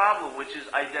of the problem, which is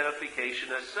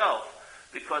identification as self.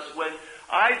 Because when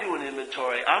I do an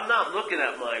inventory, I'm not looking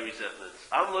at my resentments.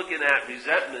 I'm looking at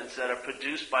resentments that are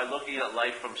produced by looking at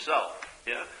life from self.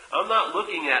 Yeah? I'm not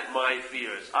looking at my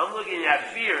fears. I'm looking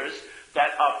at fears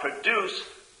that are produced,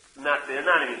 they're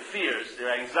not even fears,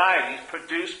 they're anxieties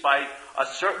produced by a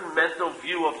certain mental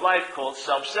view of life called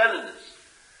self-centeredness.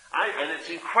 And it's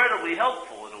incredibly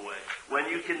helpful in a way, when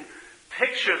you can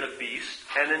picture the beast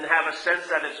and then have a sense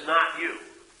that it's not you.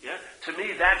 Yeah? To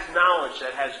me, that's knowledge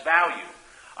that has value.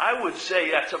 I would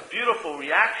say that's a beautiful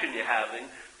reaction you're having,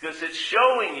 because it's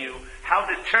showing you how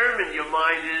determined your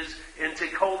mind is into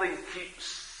keep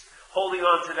holding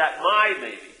on to that my,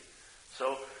 maybe.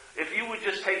 So, if you would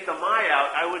just take the my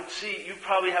out, I would see you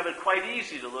probably have it quite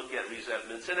easy to look at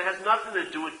resentments. And it has nothing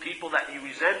to do with people that you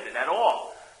resented at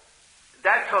all.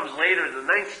 That comes later in the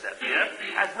ninth step, yeah?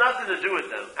 It has nothing to do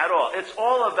with them at all. It's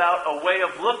all about a way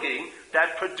of looking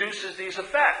that produces these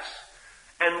effects.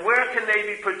 And where can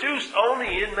they be produced?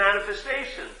 Only in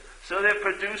manifestation. So they're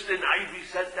produced in, I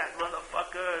resent that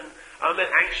motherfucker, and I'm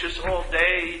anxious all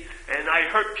day, and I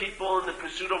hurt people in the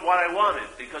pursuit of what I wanted,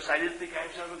 because I didn't think I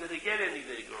was ever going to get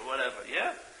anything, or whatever,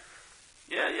 yeah?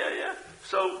 Yeah.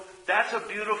 So that's a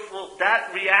beautiful,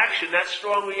 that reaction, that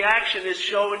strong reaction is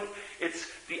showing, it's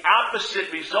the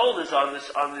opposite result is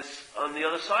on the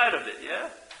other side of it, yeah?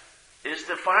 Is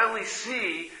to finally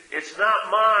see it's not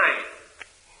mine.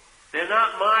 They're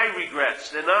not my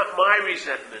regrets. They're not my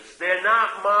resentments. They're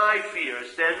not my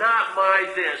fears. They're not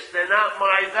my this. They're not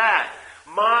my that.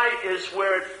 My is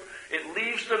where it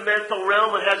leaves the mental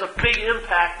realm and has a big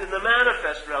impact in the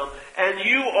manifest realm. And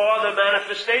you are the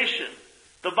manifestation.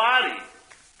 The body.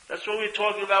 That's what we're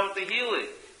talking about with the healing.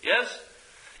 Yes?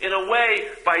 In a way,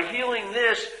 by healing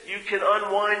this, you can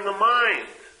unwind the mind.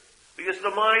 Because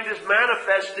the mind is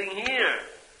manifesting here.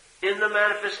 In the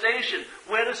manifestation.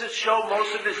 Where does it show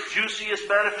most of its juiciest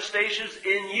manifestations?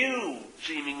 In you,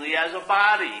 seemingly, as a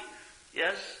body.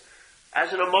 Yes?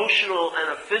 As an emotional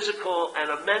and a physical and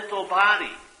a mental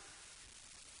body.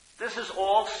 This is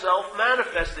all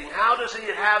self-manifesting. How does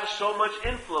it have so much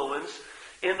influence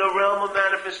in the realm of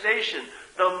manifestation?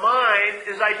 The mind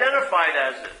is identified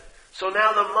as it. So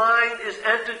now the mind is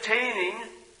entertaining,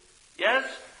 yes?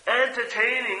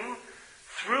 Entertaining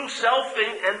through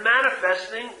selfing and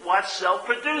manifesting what self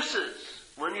produces.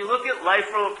 When you look at life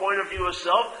from a point of view of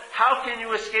self, how can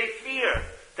you escape fear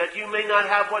that you may not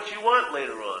have what you want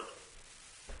later on?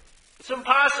 It's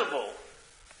impossible.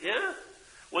 Yeah?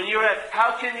 When you're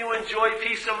how can you enjoy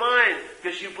peace of mind?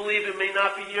 Because you believe it may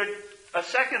not be here a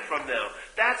second from now.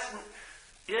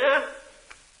 Yeah?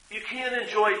 You can't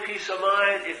enjoy peace of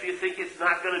mind if you think it's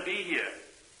not going to be here.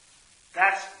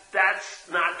 That's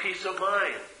not peace of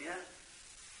mind. Yeah?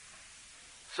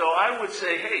 So I would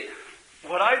say, hey,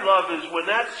 what I love is when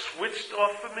that switched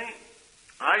off for me,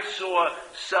 I saw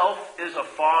self is a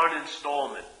foreign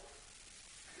installment.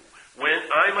 When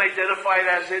I'm identified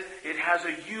as it, it has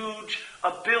a huge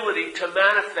ability to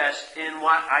manifest in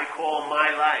what I call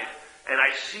my life. And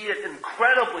I see it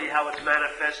incredibly how it's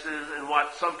manifested in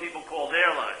what some people call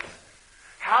their lives.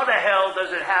 How the hell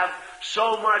does it have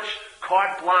so much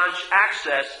carte blanche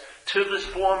access to this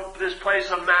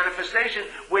place of manifestation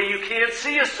where you can't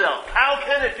see yourself? How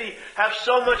can it have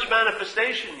so much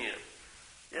manifestation here?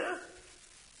 Yeah?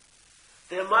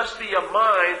 There must be a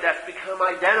mind that's become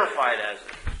identified as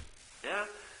it. Yeah?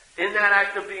 In that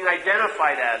act of being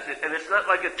identified as it, and it's not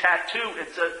like a tattoo,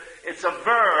 it's a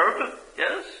verb,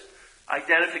 yes?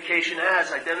 Identification as,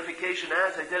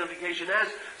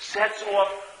 sets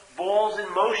off balls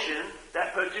in motion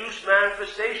that produce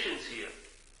manifestations here.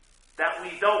 that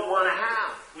we don't want to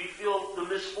have. We feel the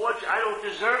misfortune. I don't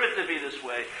deserve it to be this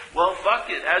way. Well, fuck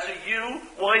it. As a you,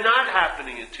 why not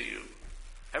happening it to you?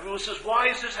 Everyone says, why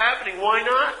is this happening? Why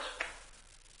not?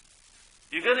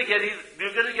 You're going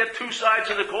to get two sides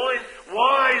of the coin.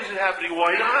 Why is it happening?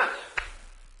 Why not?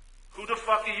 Who the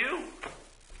fuck are you?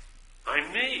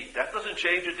 I'm me. That doesn't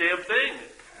change a damn thing.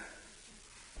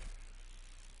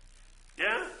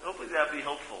 Yeah? Hopefully that'll be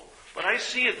helpful. But I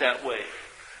see it that way.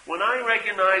 When I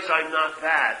recognize I'm not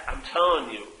that, I'm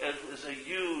telling you, there's a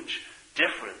huge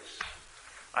difference.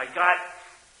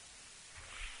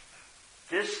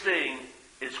 This thing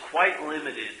is quite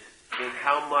limited in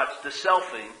how much, the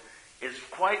selfing is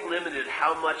quite limited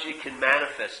how much it can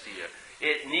manifest here.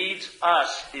 It needs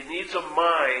a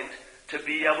mind to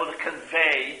be able to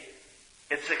convey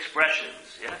its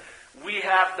expressions. Yeah? We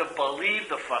have to believe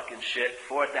the fucking shit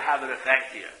for it to have an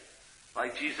effect here.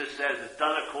 Like Jesus says, it's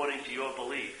done according to your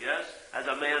belief, yes? As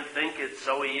a man thinketh,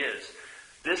 so he is.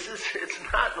 It's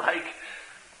not like,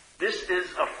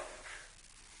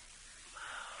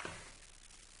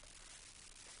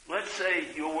 let's say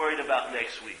you're worried about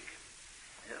next week.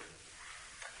 Yeah?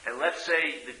 And let's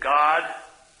say the God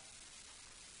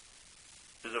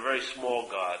is a very small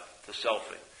God, the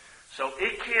selfing. So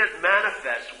it can't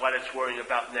manifest what it's worrying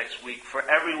about next week for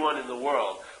everyone in the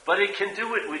world, but it can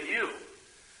do it with you.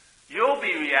 You'll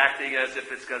be reacting as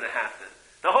if it's going to happen.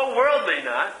 The whole world may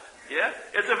not. Yeah?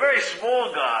 It's a very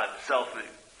small God, selfing.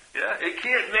 Yeah? It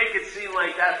can't make it seem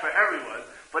like that for everyone,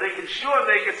 but it can sure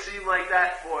make it seem like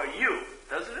that for you.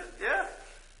 Doesn't it? Yeah?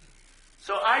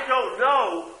 So I don't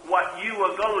know what you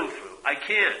are going through. I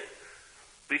can't.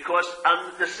 Because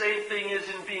the same thing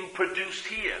isn't being produced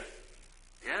here.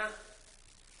 Yeah?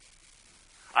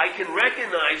 I can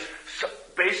recognize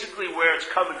basically where it's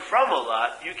coming from a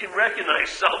lot. You can recognize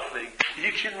something.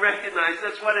 You can recognize,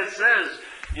 that's what it says.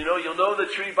 You'll know the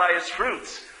tree by its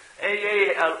fruits.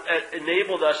 AA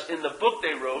enabled us in the book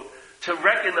they wrote to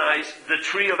recognize the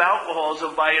tree of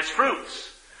alcoholism by its fruits.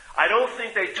 I don't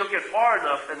think they took it far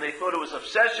enough and they thought it was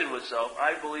obsession with self.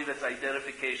 I believe it's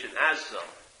identification as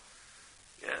self.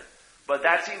 Yeah? But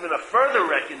that's even a further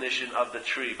recognition of the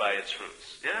tree by its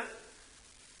fruits. Yeah?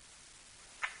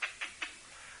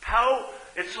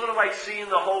 It's sort of like seeing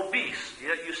the whole beast.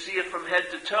 Yeah? You see it from head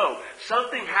to toe.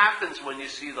 Something happens when you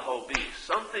see the whole beast.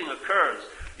 Something occurs.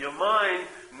 Your mind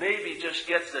maybe just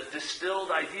gets a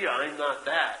distilled idea, I'm not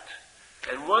that.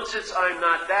 And once it's I'm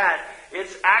not that,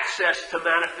 its access to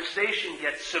manifestation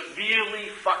gets severely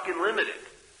fucking limited.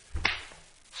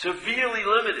 Severely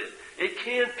limited. It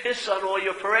can't piss on all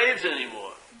your parades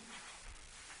anymore.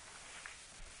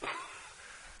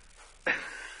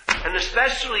 And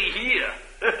especially here.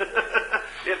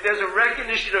 If there's a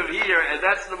recognition of here, and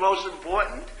that's the most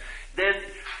important, then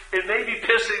it may be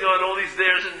pissing on all these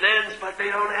there's and thens, but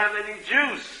they don't have any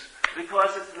juice,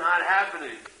 because it's not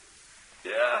happening.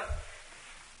 Yeah?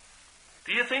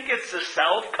 Do you think it's the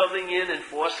self coming in and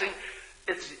forcing?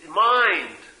 It's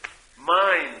mind.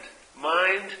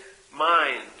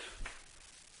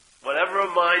 Whatever a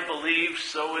mind believes,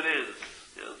 so it is.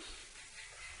 Yes.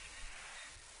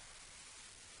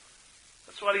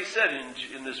 That's what he said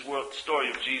in this story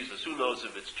of Jesus. Who knows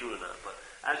if it's true or not? But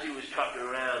as he was trucking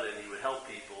around and he would help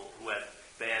people who had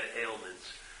bad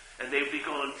ailments, and they would be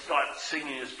going to start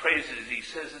singing his praises, he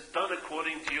says, it's done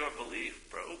according to your belief,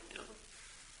 bro.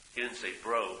 He didn't say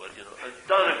bro, but it's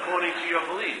done according to your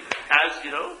belief.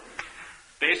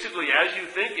 Basically, as you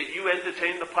think it, you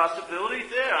entertain the possibility.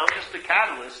 There, I'm just a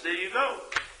catalyst. There you go.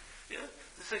 Yeah,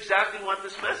 this is exactly what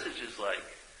this message is like.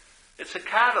 It's a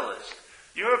catalyst.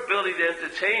 Your ability to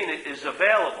entertain it is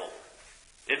available.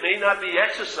 It may not be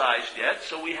exercised yet,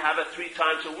 so we have it 3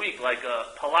 times a week, like a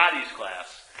Pilates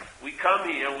class. We come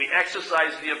here and we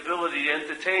exercise the ability to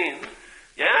entertain.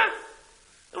 Yeah,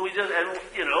 and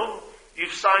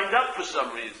you've signed up for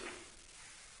some reason.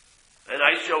 And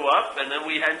I show up, and then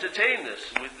we entertain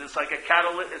this. It's like a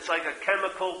catalyst. It's like a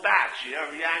chemical batch,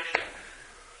 reaction.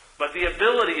 But the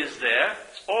ability is there.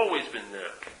 It's always been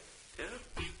there.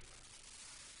 Yeah.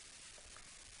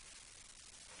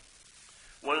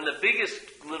 One of the biggest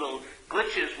little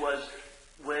glitches was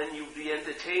when you'd be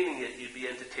entertaining it, you'd be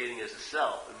entertaining as a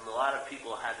self, and a lot of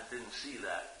people didn't see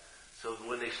that. So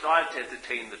when they started to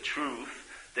entertain the truth,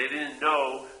 they didn't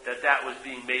know that was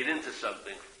being made into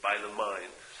something by the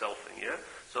mind. Selfing, yeah?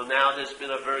 So now there's been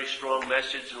a very strong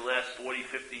message in the last 40,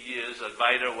 50 years,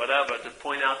 Advaita, whatever, to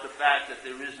point out the fact that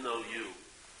there is no you.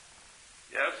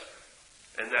 Yes?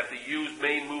 And that the you's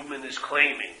main movement is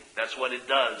claiming. That's what it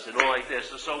does, and all like this.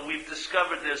 So we've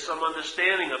discovered there's some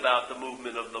understanding about the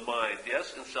movement of the mind,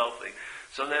 yes, and selfing.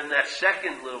 So then that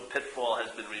second little pitfall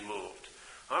has been removed.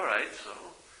 All right, so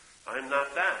I'm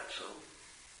not that. So,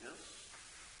 yes.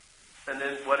 And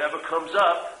then whatever comes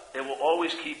up, it will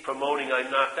always keep promoting,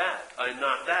 I'm not that, I'm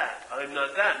not that, I'm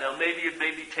not that. Now maybe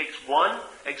it takes one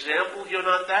example, you're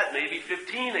not that, maybe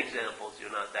 15 examples,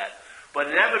 you're not that. But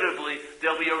inevitably,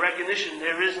 there'll be a recognition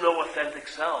there is no authentic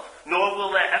self, nor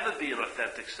will there ever be an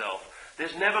authentic self.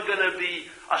 There's never going to be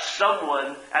a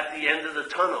someone at the end of the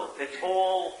tunnel. It's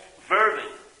all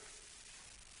verbing.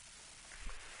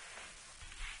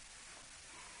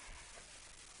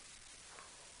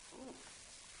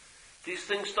 These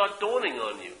things start dawning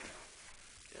on you.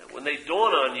 Yeah, when they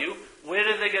dawn on you, where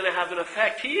are they going to have an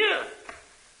effect? Here.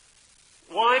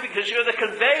 Why? Because you're the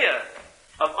conveyor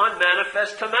of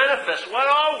unmanifest to manifest. What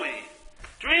are we?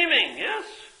 Dreaming, yes.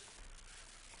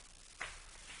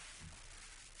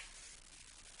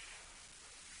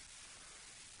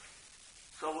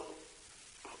 So,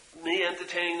 me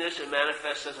entertaining this, it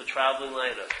manifests as a traveling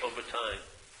lighter over time.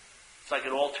 It's like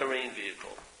an all-terrain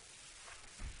vehicle.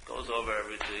 Goes over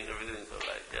everything, everything's all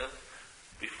right, yeah?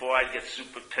 Before I'd get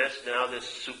super pissed, now they're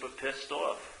super pissed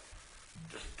off.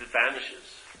 Just it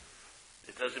vanishes.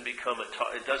 It doesn't become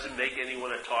it doesn't make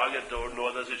anyone a target,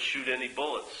 nor does it shoot any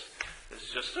bullets.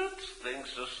 It's just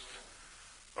things just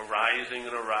arising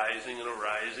and arising and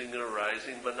arising and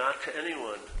arising, but not to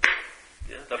anyone.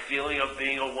 Yeah? The feeling of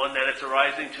being a one that it's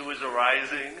arising to is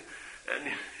arising,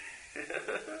 and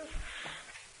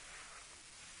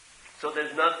so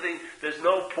there's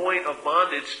no point of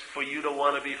bondage for you to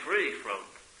want to be free from.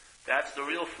 That's the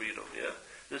real freedom, yeah?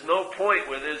 There's no point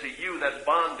where there's a you that's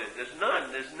bonded. There's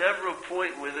none. There's never a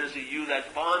point where there's a you that's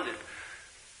bonded.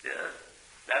 Yeah?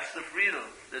 That's the freedom.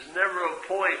 There's never a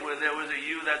point where there was a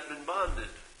you that's been bonded.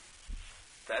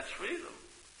 That's freedom.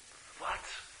 What?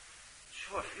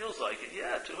 Sure feels like it.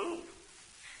 Yeah, to who?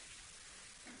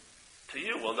 To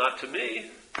you. Well, not to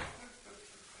me.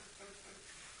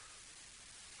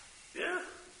 Yeah.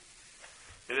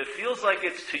 If it feels like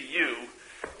it's to you,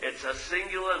 it's a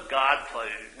singular God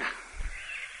playing.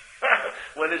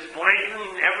 When it's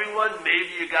blanketing everyone, maybe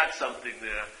you got something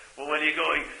there. But when you're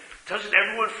going, doesn't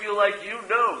everyone feel like you?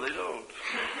 No, they don't.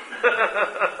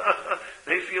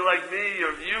 They feel like me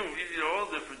or you. You're all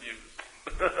different yous.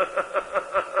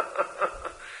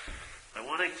 I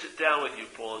want to sit down with you,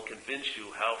 Paul, and convince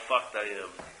you how fucked I am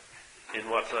in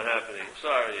what's not happening.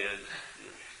 Sorry, I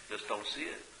just don't see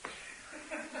it.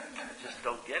 I just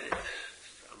don't get it.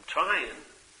 I'm trying.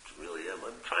 Really am.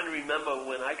 I'm trying to remember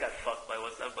when I got fucked by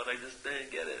what's up, but I just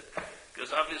didn't get it.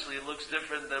 Because obviously it looks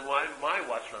different than why my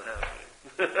what's not happening.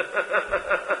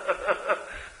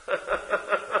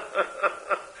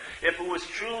 If it was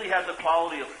truly had the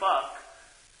quality of fuck,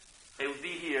 it would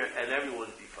be here and everyone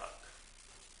would be fucked.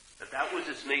 If that was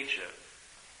its nature,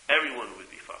 everyone would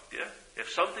be fucked, yeah? If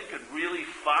something could really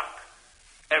fuck,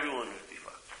 everyone would be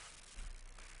fucked.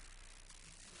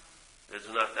 It's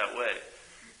not that way.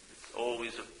 It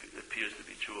always appears to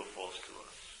be true or false to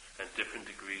us, and different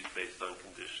degrees based on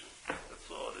condition. That's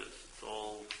all it is.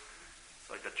 It's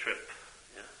like a trip.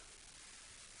 Yeah.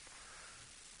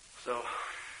 So,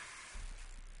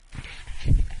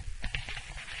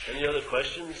 any other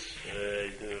questions?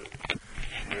 Yes,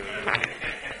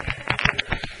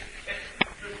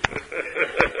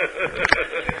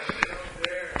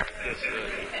 sir.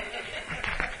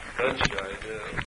 Gun shy, yeah.